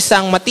sa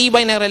isang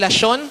matibay na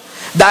relasyon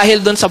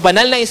dahil doon sa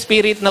banal na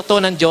Espiritu na to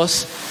ng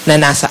Diyos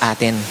na nasa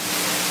atin.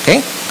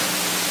 Okay?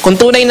 Kung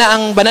tunay na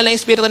ang banal na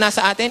Espiritu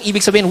nasa atin,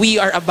 ibig sabihin, we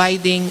are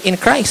abiding in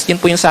Christ. Yan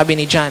po yung sabi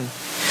ni John.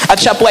 At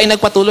siya po ay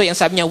nagpatuloy. Ang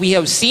sabi niya, we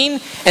have seen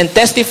and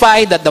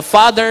testified that the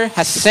Father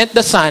has sent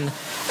the Son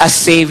as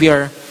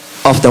Savior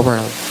of the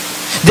world.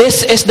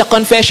 This is the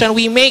confession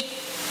we make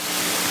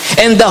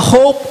and the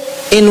hope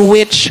in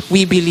which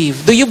we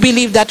believe. Do you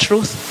believe that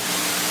truth?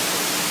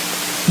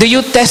 Do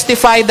you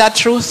testify that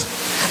truth?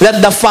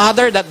 That the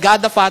Father, that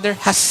God the Father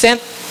has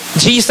sent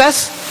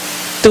Jesus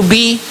to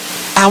be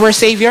our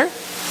Savior?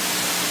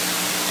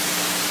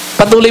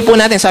 Patuloy po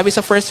natin, sabi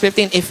sa verse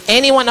 15, if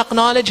anyone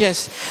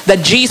acknowledges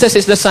that Jesus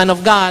is the Son of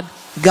God,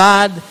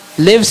 God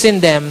lives in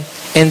them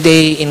and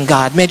they in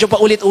God. Medyo pa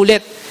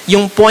ulit-ulit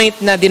yung point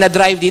na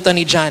dinadrive dito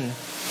ni John.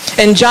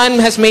 And John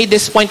has made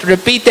this point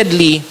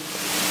repeatedly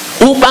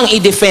upang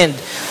i-defend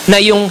na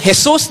yung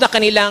Jesus na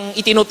kanilang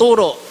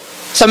itinuturo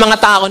sa mga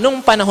tao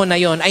nung panahon na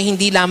yon ay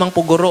hindi lamang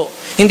po guro,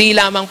 hindi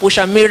lamang po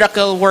siya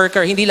miracle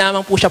worker, hindi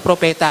lamang po siya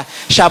propeta.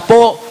 Siya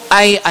po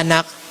ay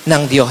anak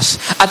ng Diyos.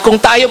 At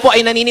kung tayo po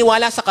ay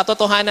naniniwala sa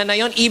katotohanan na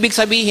yon, ibig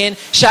sabihin,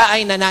 siya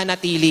ay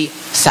nananatili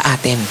sa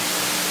atin.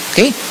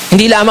 Okay?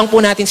 Hindi lamang po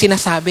natin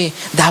sinasabi,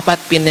 dapat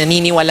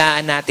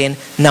pinaniniwalaan natin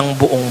ng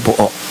buong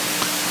buo.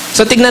 So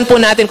So tignan po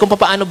natin kung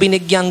paano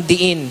binigyang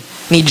diin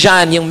ni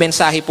John yung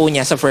mensahe po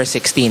niya sa verse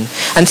 16.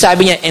 Ang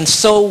sabi niya, and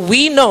so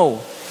we know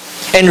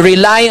and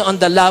rely on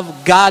the love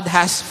God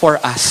has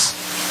for us.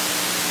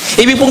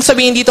 Ibig pong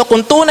sabihin dito, kung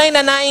tunay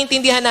na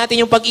naiintindihan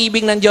natin yung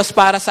pag-ibig ng Diyos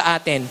para sa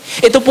atin,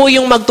 ito po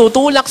yung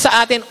magtutulak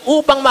sa atin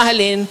upang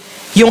mahalin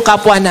yung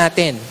kapwa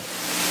natin.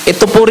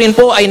 Ito po rin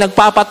po ay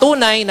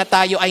nagpapatunay na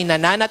tayo ay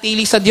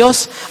nananatili sa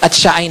Diyos at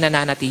siya ay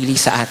nananatili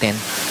sa atin.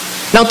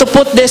 Now to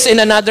put this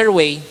in another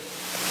way,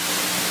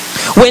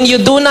 when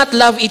you do not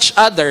love each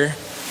other,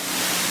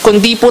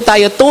 kundi po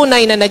tayo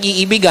tunay na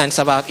nag-iibigan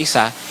sa bawat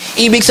isa,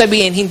 ibig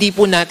sabihin, hindi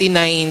po natin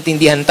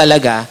naiintindihan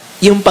talaga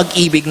yung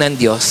pag-ibig ng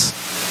Diyos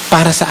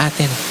para sa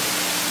atin.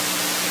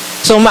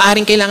 So,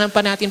 maaring kailangan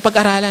pa natin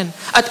pag-aralan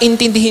at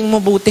intindihin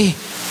mabuti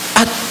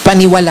at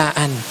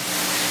paniwalaan.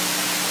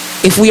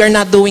 If we are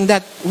not doing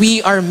that, we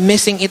are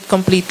missing it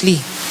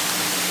completely.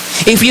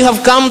 If you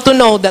have come to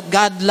know that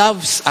God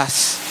loves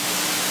us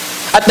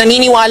at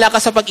naniniwala ka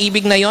sa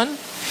pag-ibig na yon,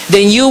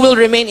 then you will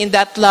remain in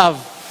that love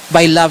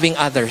by loving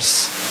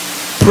others,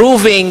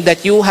 proving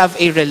that you have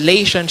a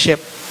relationship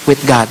with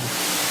God.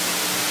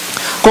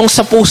 Kung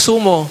sa puso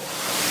mo,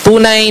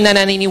 tunay na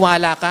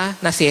naniniwala ka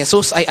na si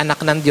Jesus ay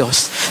anak ng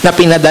Diyos, na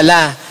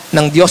pinadala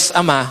ng Diyos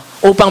Ama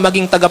upang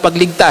maging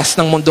tagapagligtas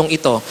ng mundong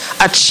ito,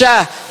 at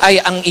siya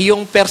ay ang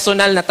iyong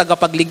personal na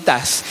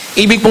tagapagligtas,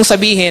 ibig pong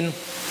sabihin,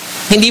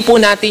 hindi po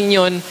natin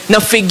yon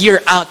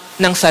na-figure out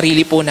ng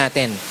sarili po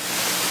natin.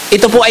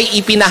 Ito po ay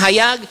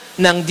ipinahayag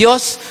ng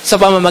Diyos sa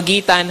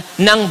pamamagitan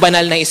ng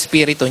banal na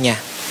Espiritu niya.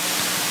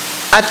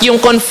 At yung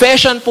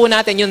confession po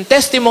natin, yung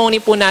testimony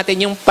po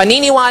natin, yung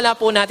paniniwala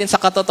po natin sa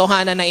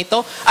katotohanan na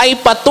ito, ay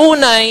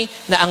patunay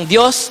na ang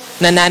Diyos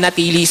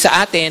nananatili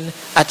sa atin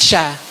at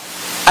siya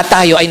at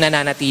tayo ay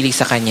nananatili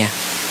sa Kanya.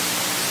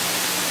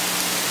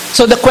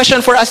 So the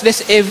question for us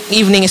this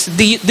evening is,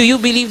 do you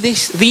believe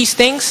these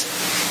things?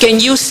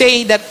 Can you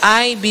say that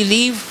I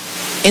believe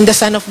in the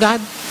Son of God?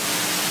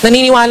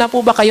 Naniniwala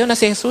po ba kayo na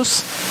si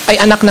Jesus ay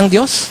anak ng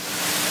Diyos?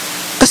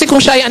 Kasi kung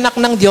siya ay anak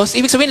ng Diyos,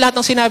 ibig sabihin lahat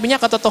ng sinabi niya,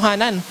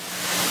 katotohanan.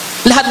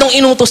 Lahat ng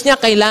inutos niya,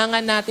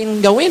 kailangan natin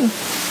gawin.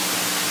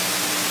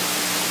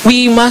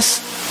 We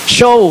must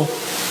show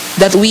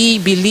that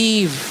we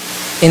believe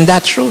in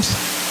that truth.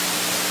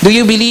 Do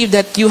you believe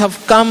that you have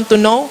come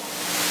to know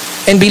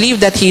and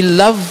believe that He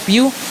loved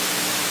you?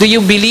 Do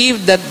you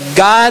believe that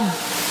God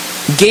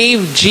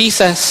gave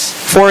Jesus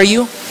for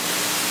you?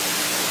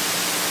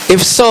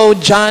 If so,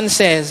 John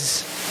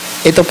says,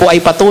 ito po ay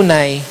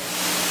patunay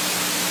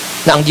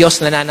na ang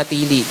Diyos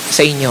nananatili sa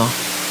inyo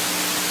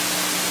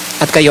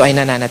at kayo ay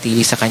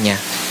nananatili sa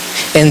Kanya.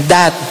 And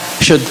that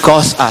should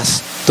cause us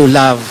to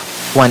love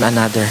one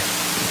another.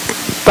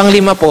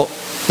 Panglima po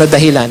na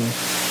dahilan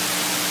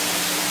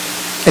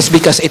is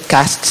because it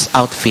casts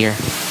out fear.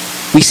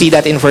 We see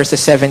that in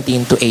verses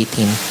 17 to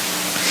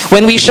 18.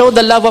 When we show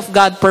the love of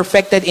God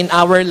perfected in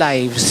our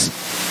lives,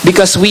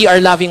 because we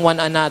are loving one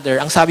another,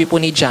 ang sabi po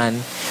ni John,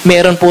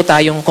 meron po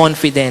tayong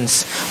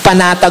confidence.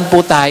 Panatag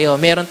po tayo.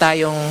 Meron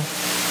tayong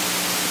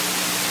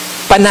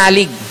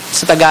panalig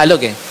sa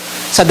Tagalog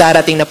sa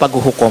darating na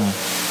paghuhukom.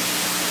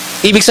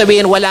 Ibig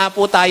sabihin, wala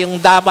po tayong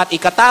dapat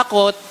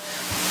ikatakot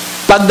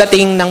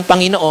pagdating ng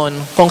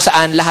Panginoon kung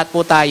saan lahat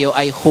po tayo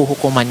ay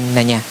huhukuman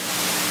na niya.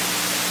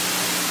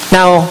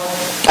 Now,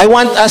 I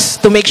want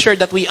us to make sure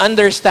that we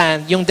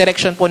understand yung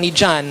direction po ni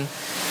John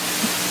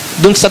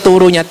dun sa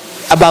turo niya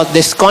about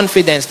this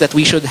confidence that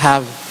we should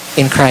have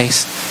in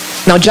Christ.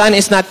 Now, John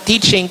is not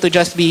teaching to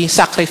just be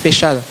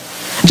sacrificial.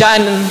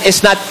 John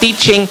is not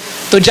teaching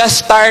to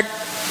just start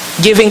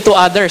giving to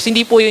others.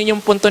 Hindi po yun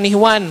yung punto ni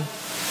Juan.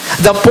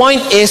 The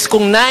point is,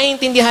 kung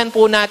naiintindihan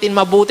po natin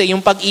mabuti yung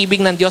pag-ibig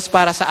ng Diyos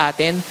para sa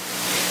atin,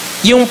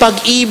 yung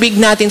pag-ibig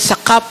natin sa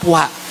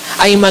kapwa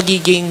ay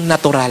magiging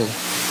natural.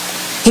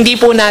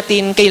 Hindi po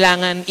natin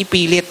kailangan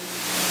ipilit.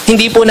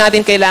 Hindi po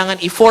natin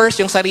kailangan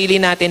i-force yung sarili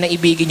natin na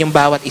ibigin yung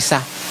bawat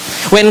isa.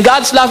 When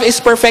God's love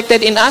is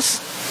perfected in us,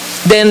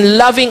 then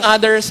loving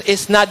others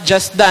is not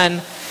just done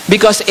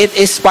because it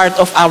is part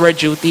of our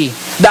duty.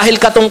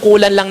 Dahil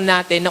katungkulan lang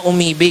natin na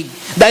umibig.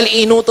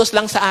 Dahil inutos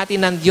lang sa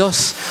atin ng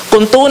Diyos.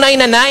 Kung tunay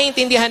na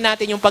naiintindihan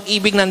natin yung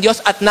pag-ibig ng Diyos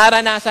at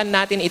naranasan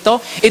natin ito,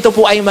 ito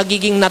po ay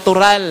magiging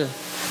natural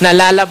na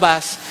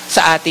lalabas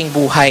sa ating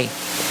buhay.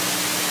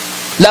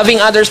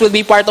 Loving others will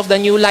be part of the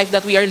new life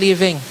that we are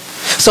living.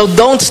 So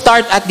don't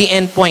start at the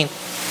end point.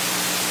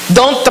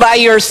 Don't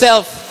try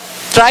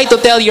to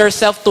tell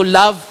yourself to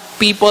love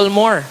people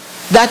more.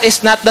 That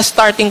is not the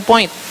starting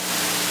point.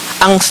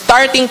 Ang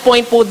starting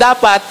point po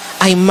dapat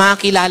ay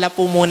makilala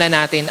po muna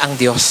natin ang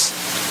Diyos.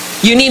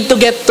 You need to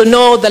get to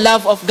know the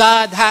love of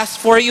God has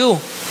for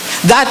you.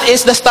 That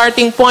is the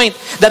starting point.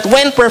 That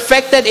when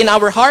perfected in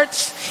our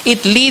hearts,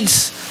 it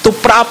leads to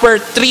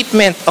proper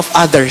treatment of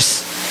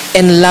others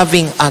and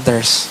loving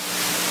others.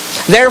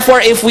 Therefore,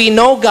 if we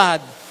know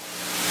God,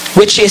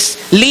 which is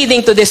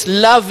leading to this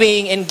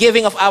loving and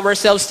giving of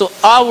ourselves to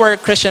our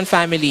Christian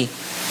family,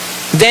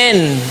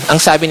 then, ang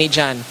sabi ni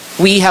John,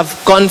 we have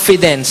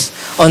confidence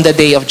on the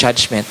day of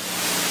judgment.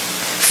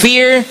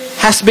 Fear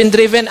has been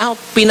driven out.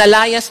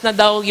 Pinalayas na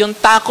daw yung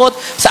takot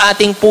sa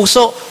ating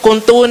puso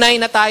kung tunay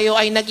na tayo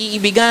ay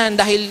nag-iibigan.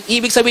 Dahil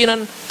ibig sabihin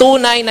nun,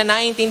 tunay na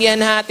naiintindihan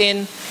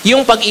natin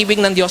yung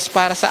pag-ibig ng Diyos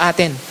para sa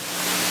atin.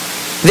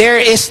 There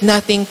is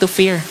nothing to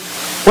fear.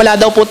 Wala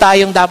daw po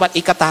tayong dapat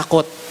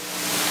ikatakot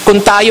kung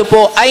tayo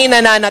po ay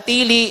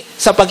nananatili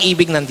sa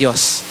pag-ibig ng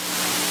Diyos.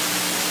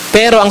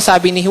 Pero ang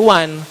sabi ni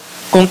Juan,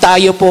 kung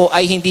tayo po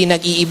ay hindi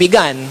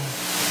nag-iibigan,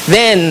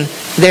 then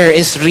there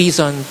is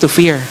reason to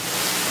fear.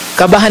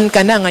 Kabahan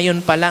ka na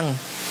ngayon pa lang.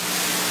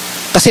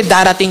 Kasi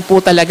darating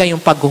po talaga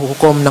yung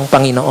paghuhukom ng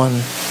Panginoon.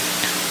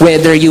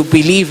 Whether you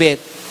believe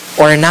it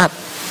or not.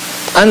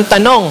 Ang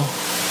tanong,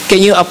 can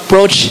you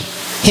approach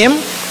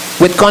Him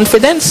with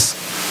confidence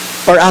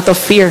or out of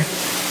fear?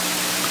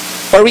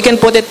 Or we can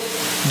put it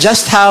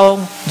just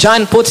how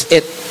John puts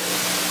it.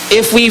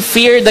 If we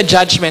fear the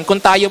judgment,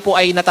 kung tayo po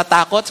ay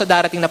natatakot sa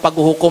darating na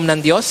paghuhukom ng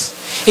Diyos,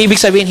 ibig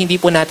sabihin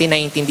hindi po natin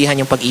naiintindihan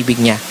yung pag-ibig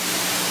niya.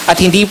 At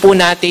hindi po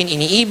natin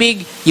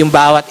iniibig yung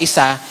bawat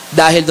isa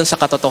dahil dun sa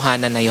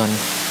katotohanan na yon.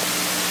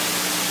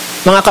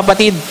 Mga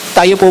kapatid,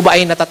 tayo po ba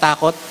ay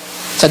natatakot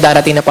sa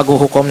darating na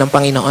paghuhukom ng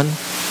Panginoon?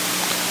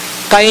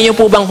 Kaya niyo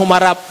po bang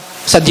humarap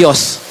sa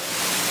Diyos?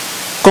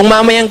 Kung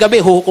mamayang gabi,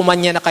 huhukuman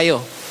niya na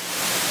kayo.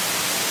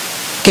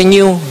 Can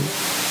you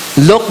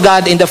look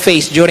God in the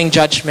face during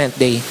Judgment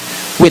Day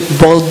with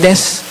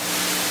boldness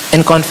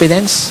and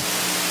confidence?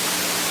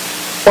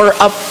 Or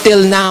up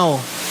till now,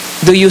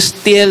 do you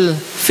still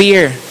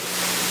fear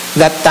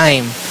that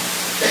time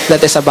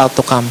that is about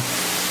to come?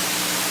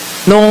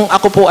 Nung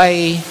ako po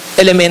ay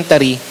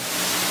elementary,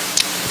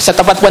 sa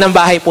tapat po ng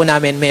bahay po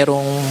namin,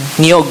 merong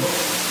niyog.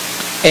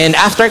 And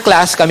after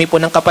class, kami po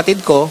ng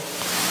kapatid ko,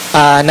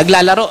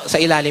 naglalaro sa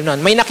ilalim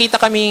nun. May nakita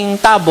kaming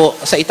tabo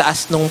sa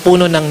itaas ng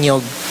puno ng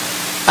niyog.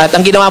 At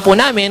ang ginawa po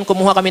namin,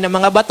 kumuha kami ng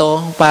mga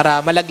bato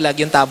para malaglag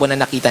yung tabo na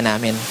nakita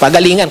namin.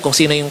 Pagalingan kung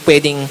sino yung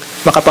pwedeng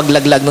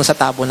makapaglaglag nun sa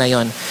tabo na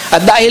yon.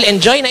 At dahil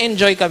enjoy na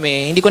enjoy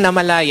kami, hindi ko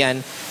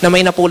namalayan na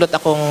may napulot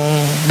akong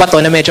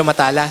bato na medyo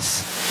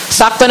matalas.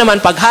 Sakto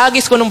naman,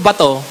 paghagis ko ng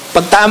bato,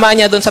 pagtama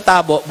niya dun sa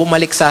tabo,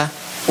 bumalik sa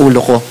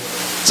ulo ko.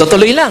 So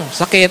tuloy lang,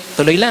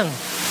 sakit, tuloy lang.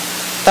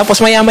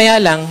 Tapos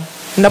maya-maya lang,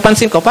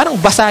 napansin ko, parang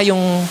basa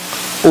yung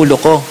ulo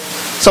ko.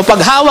 So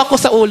paghawak ko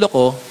sa ulo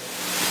ko,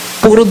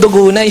 puro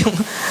dugo na yung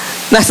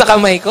nasa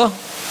kamay ko.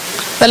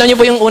 Alam niyo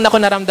po yung una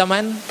ko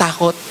naramdaman?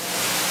 Takot.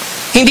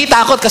 Hindi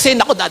takot kasi,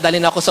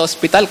 dadalhin ako sa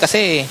ospital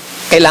kasi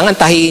kailangan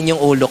tahiin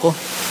yung ulo ko.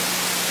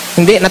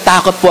 Hindi,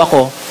 natakot po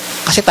ako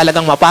kasi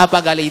talagang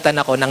mapapagalitan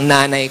ako ng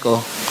nanay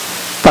ko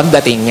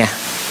pagdating niya.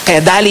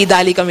 Kaya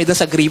dali-dali kami dun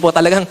sa gripo.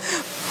 Talagang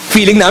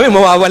feeling namin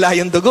mawawala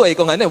yung dugo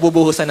kung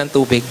bubuhusan ng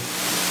tubig.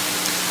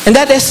 And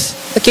that is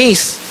the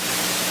case.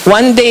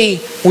 One day,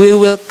 we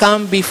will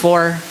come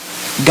before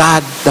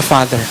God the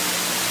Father.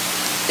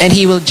 And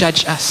He will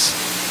judge us.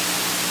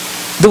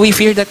 Do we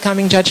fear that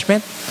coming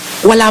judgment?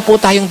 Wala po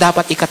tayong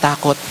dapat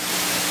ikatakot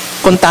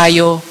kung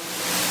tayo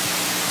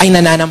ay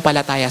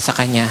nananampalataya sa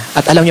Kanya.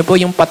 At alam niyo po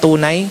yung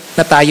patunay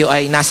na tayo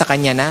ay nasa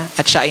Kanya na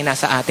at Siya ay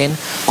nasa atin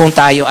kung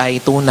tayo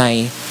ay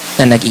tunay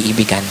na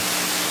nag-iibigan.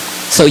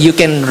 So you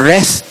can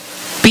rest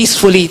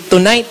peacefully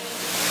tonight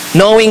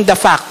knowing the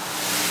fact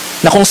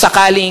na kung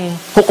sakaling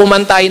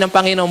hukuman tayo ng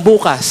Panginoon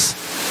bukas,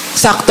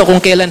 sakto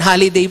kung kailan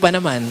holiday pa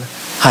naman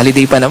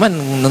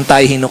nung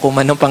tayo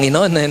hinukuman ng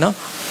Panginoon,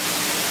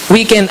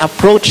 we can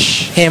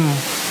approach Him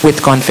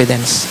with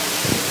confidence.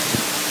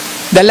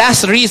 The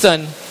last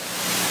reason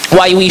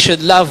why we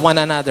should love one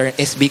another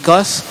is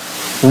because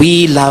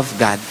we love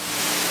God.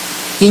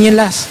 Yun yung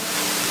last.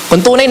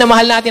 Kung tunay na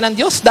mahal natin ang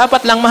Diyos,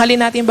 dapat lang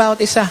mahalin natin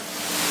bawat isa.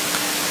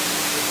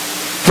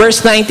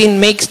 Verse 19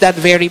 makes that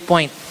very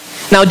point.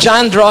 Now,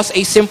 John draws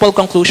a simple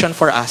conclusion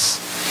for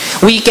us.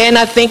 We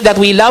cannot think that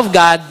we love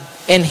God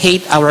and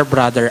hate our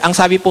brother. Ang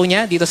sabi po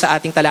niya dito sa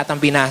ating talatang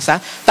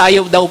binasa,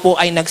 tayo daw po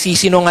ay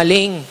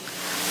nagsisinungaling.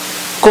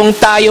 Kung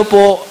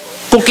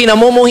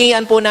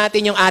kinamumuhian po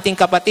natin yung ating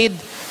kapatid,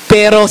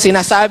 pero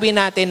sinasabi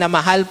natin na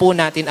mahal po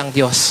natin ang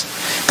Diyos.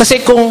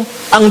 Kasi kung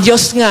ang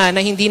Diyos nga na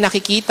hindi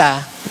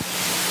nakikita,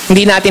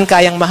 hindi natin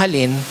kayang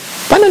mahalin,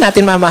 paano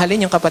natin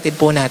mamahalin yung kapatid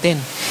po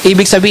natin?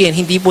 Ibig sabihin,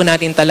 hindi po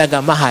natin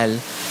talaga mahal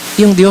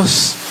yung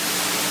Diyos.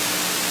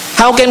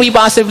 How can we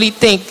possibly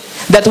think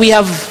that we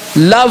have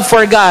love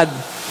for God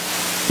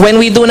when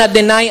we do not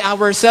deny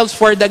ourselves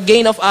for the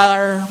gain of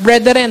our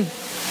brethren?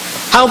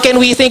 How can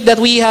we think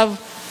that we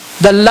have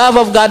the love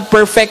of God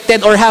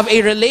perfected or have a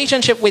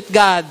relationship with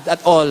God at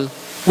all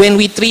when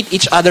we treat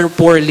each other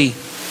poorly?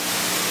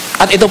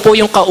 At ito po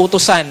yung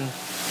kautusan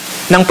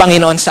ng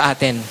Panginoon sa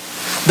atin.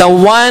 The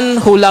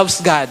one who loves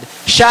God,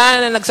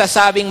 siya na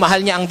nagsasabing mahal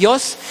niya ang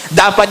Diyos,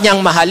 dapat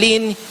niyang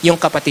mahalin yung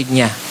kapatid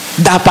niya.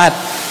 Dapat,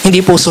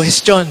 hindi po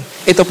suhestyon.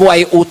 Ito po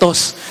ay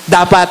utos.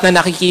 Dapat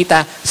na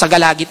nakikita sa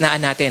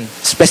kalagitnaan natin.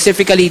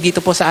 Specifically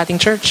dito po sa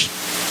ating church.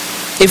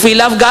 If we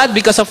love God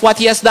because of what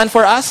He has done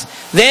for us,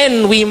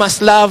 then we must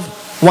love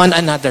one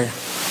another.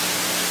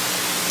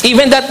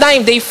 Even that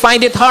time, they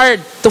find it hard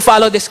to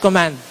follow this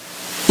command.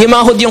 Yung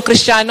mga Hudyong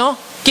Kristiyano,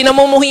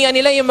 kinamumuhian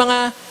nila yung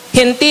mga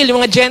Hentil, yung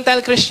mga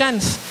Gentile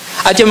Christians.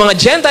 At yung mga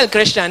Gentile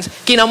Christians,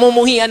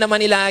 kinamumuhian naman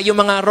nila yung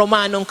mga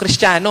Romanong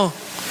Kristiyano.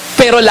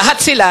 Pero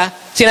lahat sila,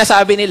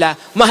 sinasabi nila,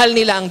 mahal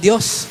nila ang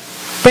Diyos.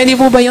 Pwede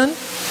po ba yun?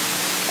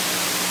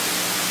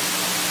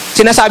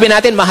 Sinasabi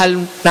natin,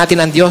 mahal natin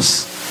ang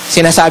Diyos.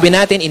 Sinasabi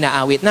natin,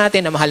 inaawit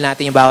natin, na mahal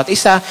natin yung bawat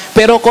isa.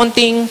 Pero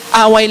konting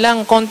away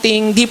lang,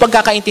 konting di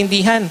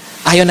pagkakaintindihan,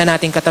 ayaw na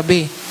natin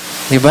katabi.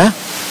 Diba?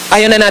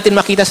 Ayaw na natin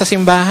makita sa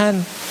simbahan.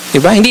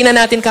 Diba? Hindi na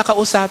natin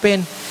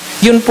kakausapin.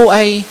 Yun po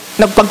ay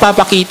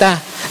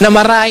nagpagpapakita na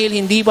marahil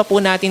hindi pa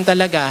po natin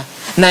talaga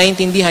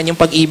naintindihan yung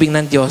pag-ibig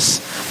ng Diyos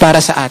para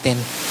sa atin.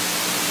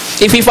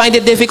 If we find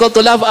it difficult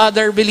to love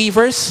other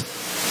believers,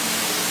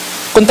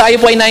 kung tayo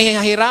po ay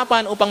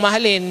nahihirapan upang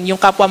mahalin yung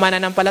kapwa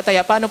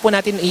mananampalataya, paano po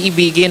natin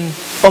iibigin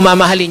o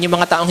mamahalin yung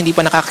mga taong hindi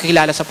pa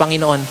nakakakilala sa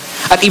Panginoon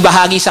at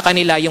ibahagi sa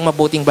kanila yung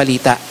mabuting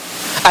balita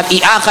at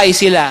iakay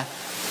sila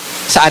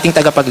sa ating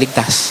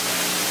tagapagligtas?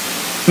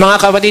 Mga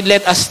kapatid,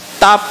 let us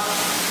stop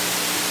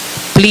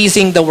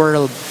pleasing the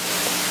world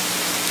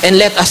and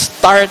let us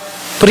start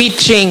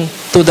preaching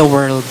to the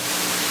world.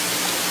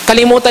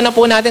 Kalimutan na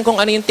po natin kung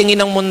ano yung tingin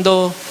ng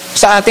mundo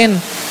sa atin.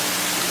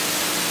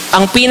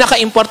 Ang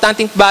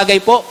pinaka-importanting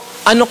bagay po,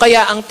 ano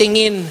kaya ang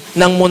tingin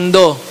ng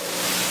mundo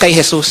kay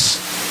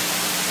Jesus?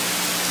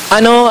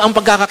 Ano ang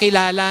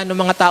pagkakakilala ng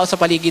mga tao sa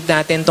paligid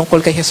natin tungkol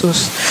kay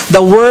Jesus?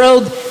 The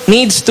world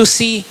needs to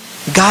see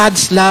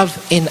God's love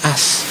in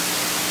us.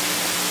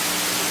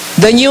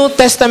 The New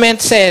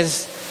Testament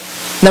says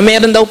na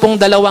meron daw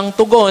pong dalawang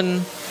tugon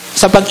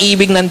sa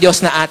pag-ibig ng Diyos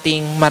na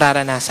ating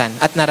mararanasan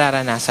at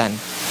nararanasan.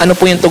 Ano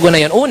po yung tugon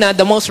na yun? Una,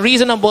 the most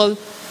reasonable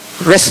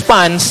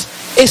response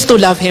is to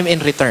love Him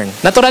in return.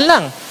 Natural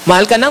lang.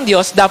 Mahal ka ng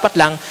Diyos, dapat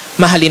lang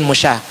mahalin mo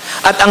siya.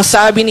 At ang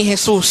sabi ni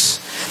Jesus,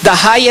 the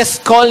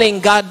highest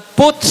calling God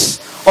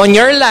puts on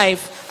your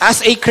life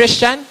as a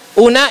Christian,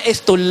 una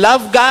is to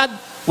love God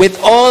with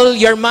all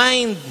your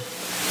mind,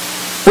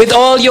 with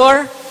all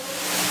your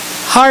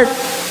heart,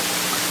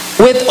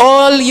 with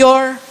all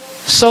your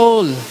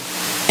soul,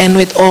 and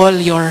with all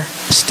your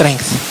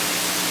strength.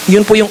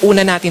 Yun po yung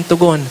una natin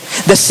tugon.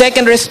 The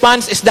second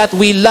response is that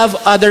we love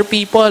other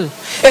people,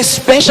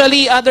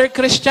 especially other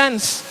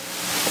Christians.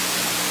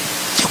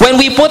 When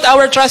we put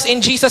our trust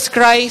in Jesus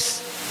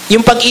Christ,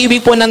 yung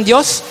pag-ibig po ng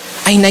Diyos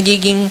ay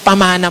nagiging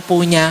pamana po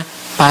niya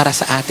para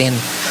sa atin.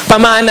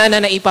 Pamana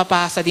na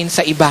naipapasa din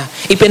sa iba,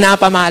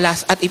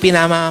 ipinapamalas at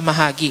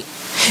ipinamamahagi.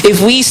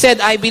 If we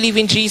said, I believe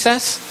in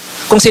Jesus,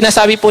 kung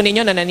sinasabi po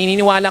ninyo na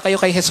naniniwala kayo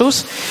kay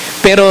Jesus,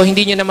 pero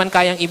hindi nyo naman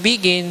kayang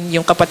ibigin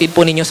yung kapatid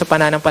po ninyo sa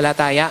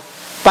pananampalataya,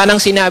 parang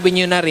sinabi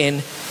nyo na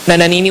rin na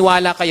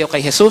naniniwala kayo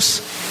kay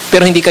Jesus,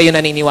 pero hindi kayo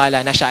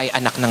naniniwala na siya ay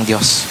anak ng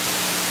Diyos.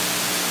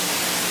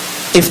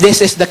 If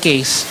this is the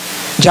case,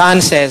 John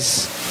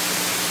says,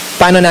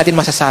 paano natin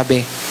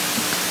masasabi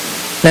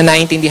na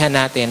naintindihan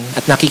natin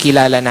at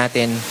nakikilala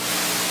natin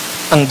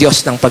ang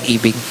Diyos ng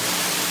pag-ibig?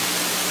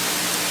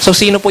 So,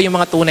 sino po yung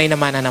mga tunay na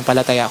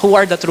mananampalataya? Who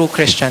are the true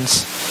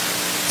Christians?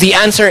 The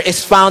answer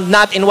is found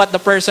not in what the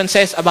person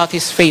says about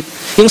his faith.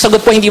 Yung sagot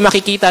po hindi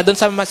makikita doon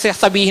sa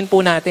sasabihin po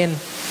natin.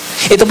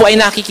 Ito po ay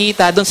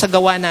nakikita doon sa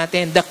gawa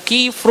natin. The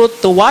key fruit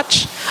to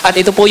watch, at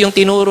ito po yung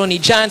tinuro ni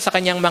John sa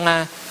kanyang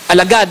mga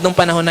alagad nung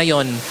panahon na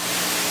yon,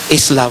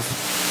 is love.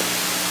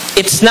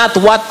 It's not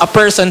what a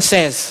person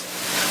says,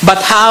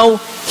 but how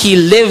he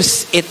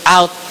lives it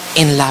out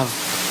in love.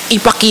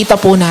 Ipakita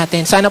po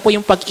natin. Sana po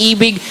yung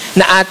pag-ibig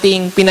na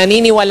ating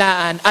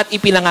pinaniniwalaan at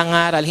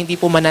ipinangangaral, hindi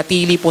po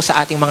manatili po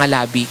sa ating mga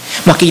labi,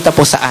 makita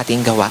po sa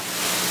ating gawa.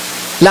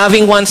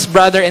 Loving one's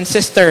brother and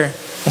sister,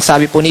 ang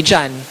sabi po ni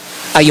John,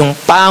 ay yung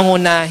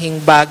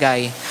pangunahing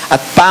bagay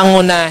at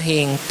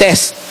pangunahing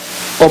test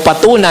o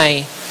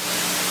patunay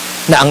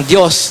na ang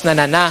Diyos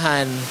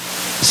nananahan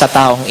sa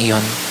taong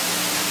iyon.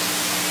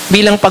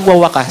 Bilang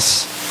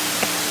pagwawakas,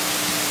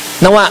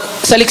 nawa,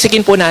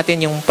 saliksikin po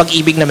natin yung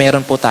pag-ibig na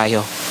meron po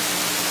tayo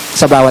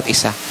sa bawat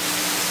isa.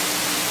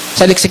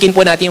 Saliksikin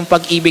po natin yung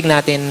pag-ibig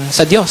natin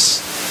sa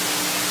Diyos.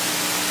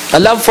 A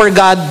love for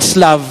God's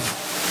love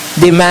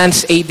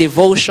demands a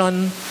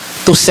devotion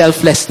to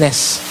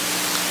selflessness.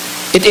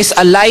 It is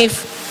a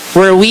life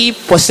where we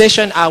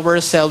position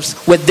ourselves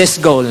with this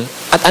goal.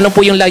 At ano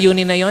po yung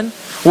layunin na yon?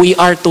 We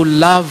are to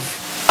love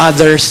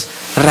others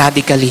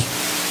radically.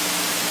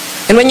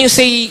 And when you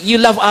say you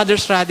love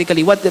others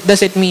radically, what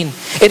does it mean?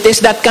 It is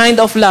that kind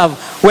of love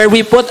where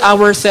we put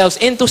ourselves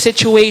into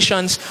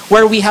situations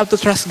where we have to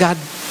trust God.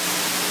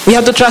 We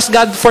have to trust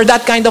God for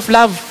that kind of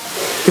love.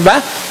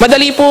 Diba?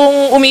 Madali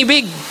pong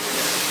umibig.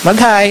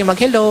 Mag-hi,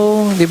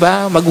 mag-hello,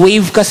 diba?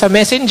 Mag-wave ka sa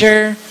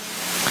messenger.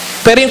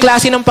 Pero yung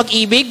klase ng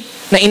pag-ibig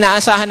na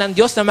inaasahan ng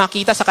Diyos na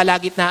makita sa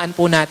kalagitnaan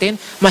po natin,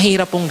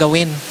 mahirap pong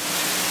gawin.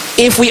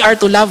 If we are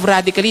to love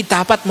radically,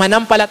 dapat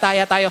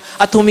manampalataya tayo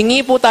at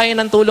humingi po tayo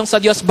ng tulong sa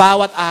Diyos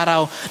bawat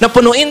araw na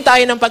punuin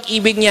tayo ng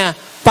pag-ibig niya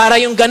para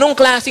yung ganong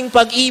klaseng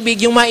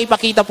pag-ibig yung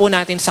maipakita po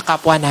natin sa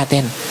kapwa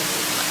natin.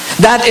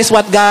 That is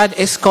what God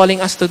is calling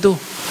us to do.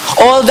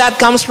 All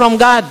that comes from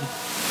God.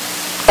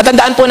 At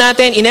tandaan po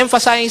natin,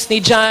 in-emphasize ni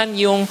John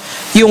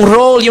yung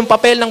role, yung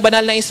papel ng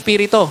banal na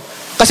Espiritu.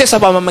 Kasi sa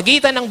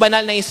pamamagitan ng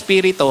banal na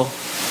Espiritu,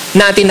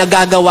 natin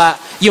nagagawa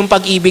yung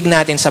pag-ibig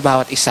natin sa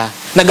bawat isa.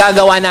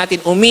 Nagagawa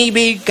natin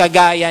umibig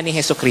kagaya ni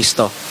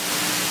Jesucristo.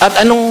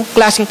 At anong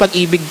klaseng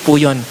pag-ibig po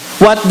yun?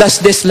 What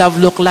does this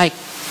love look like?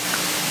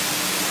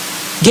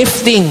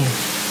 Gifting,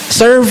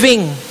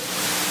 serving,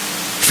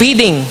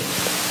 feeding,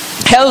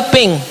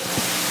 helping,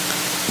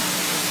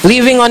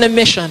 living on a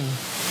mission,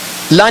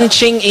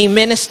 launching a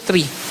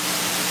ministry,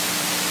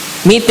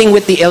 meeting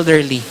with the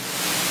elderly,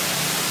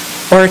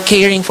 or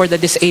caring for the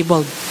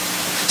disabled.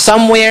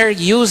 Somewhere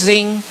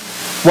using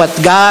what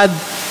God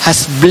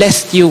has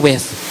blessed you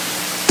with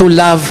to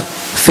love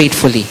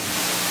faithfully.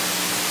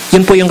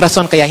 Yun po yung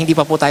rason kaya hindi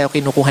pa po tayo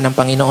kinukuha ng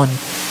Panginoon.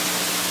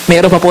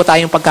 Meron pa po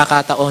tayong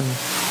pagkakataon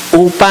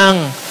upang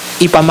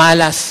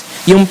ipamalas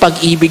yung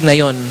pag-ibig na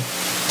yon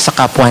sa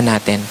kapwa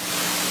natin.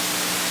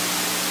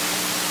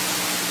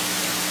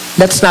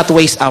 Let's not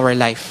waste our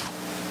life.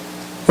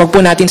 Huwag po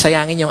natin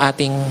sayangin yung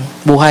ating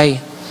buhay.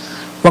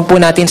 Huwag po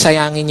natin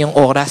sayangin yung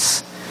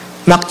oras.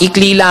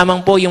 Makikli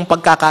lamang po yung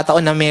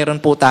pagkakataon na meron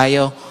po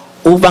tayo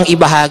upang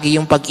ibahagi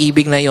yung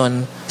pag-ibig na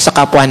yon sa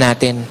kapwa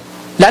natin.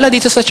 Lalo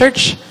dito sa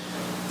church.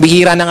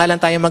 Bihira na nga lang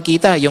tayo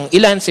magkita. Yung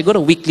ilan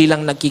siguro weekly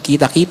lang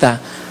nagkikita-kita.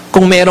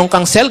 Kung meron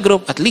kang cell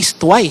group, at least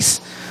twice.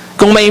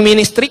 Kung may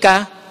ministry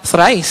ka,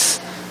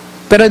 thrice.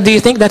 Pero do you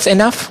think that's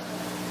enough?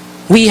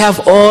 We have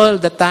all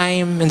the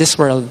time in this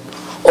world,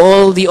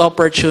 all the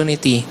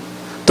opportunity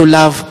to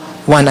love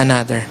one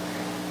another.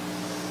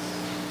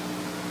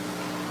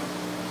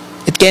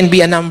 It can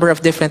be a number of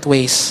different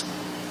ways.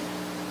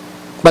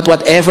 But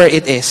whatever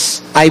it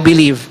is, I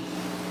believe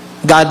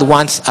God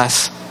wants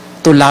us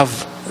to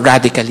love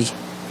radically.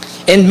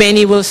 And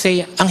many will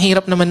say, ang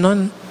hirap naman nun.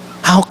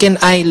 How can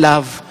I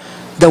love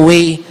the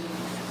way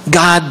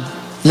God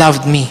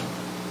loved me?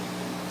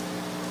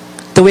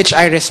 To which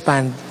I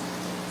respond,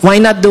 why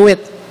not do it?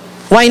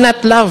 Why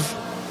not love?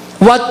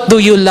 What do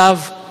you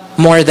love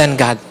more than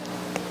God?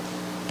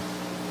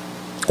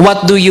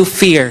 What do you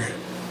fear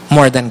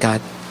more than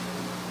God?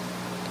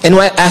 And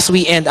as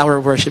we end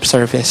our worship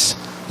service,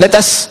 let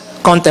us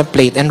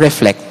contemplate and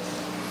reflect.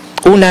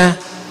 Una,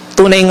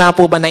 tunay nga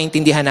po ba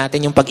naintindihan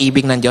natin yung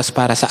pag-ibig ng Diyos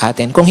para sa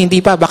atin? Kung hindi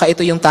pa, baka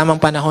ito yung tamang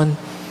panahon.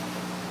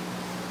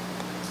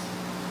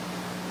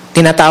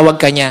 Tinatawag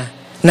ka niya,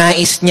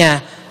 nais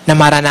niya na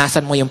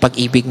maranasan mo yung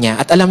pag-ibig niya.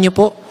 At alam niyo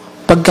po,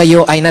 pag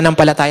kayo ay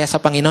nanampalataya sa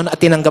Panginoon at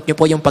tinanggap niyo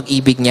po yung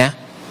pag-ibig niya,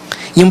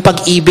 yung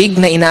pag-ibig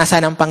na inaasa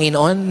ng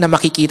Panginoon na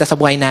makikita sa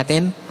buhay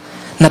natin,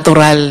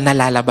 natural na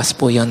lalabas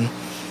po yun.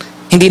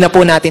 Hindi na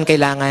po natin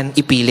kailangan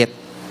ipilit.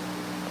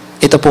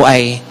 Ito po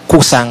ay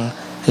kusang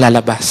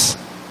lalabas.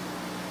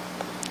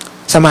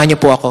 Samahan niyo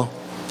po ako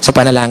sa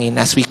panalangin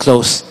as we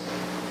close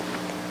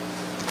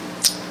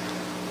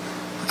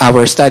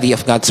our study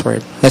of God's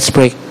Word. Let's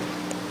pray.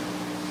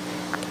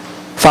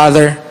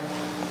 Father,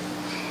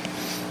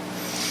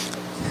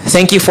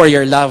 thank you for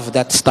your love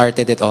that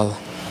started it all.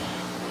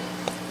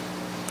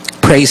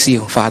 Praise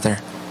you, Father.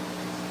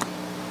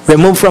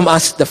 Remove from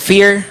us the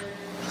fear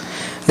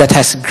that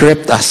has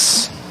gripped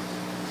us.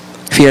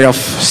 Fear of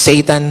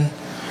Satan,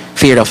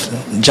 fear of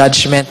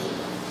judgment.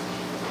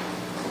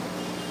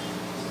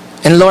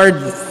 And Lord,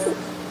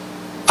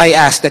 I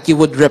ask that you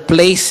would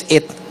replace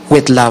it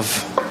with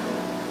love.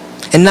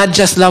 And not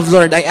just love,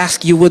 Lord, I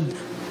ask you would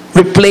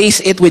replace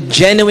it with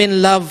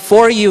genuine love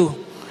for you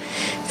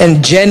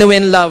and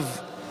genuine love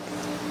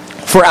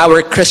for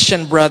our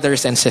Christian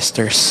brothers and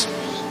sisters.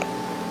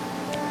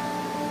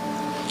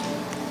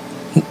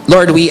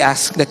 Lord, we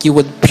ask that you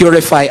would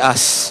purify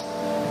us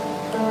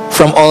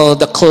from all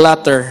the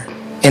clutter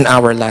in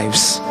our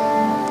lives.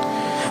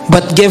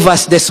 But give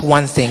us this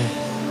one thing.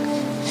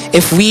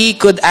 If we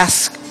could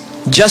ask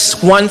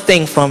just one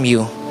thing from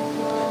you,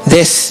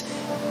 this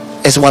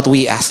is what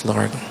we ask,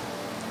 Lord.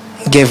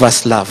 Give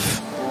us love.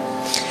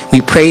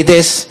 We pray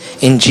this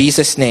in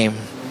Jesus' name.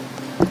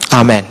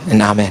 Amen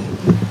and amen.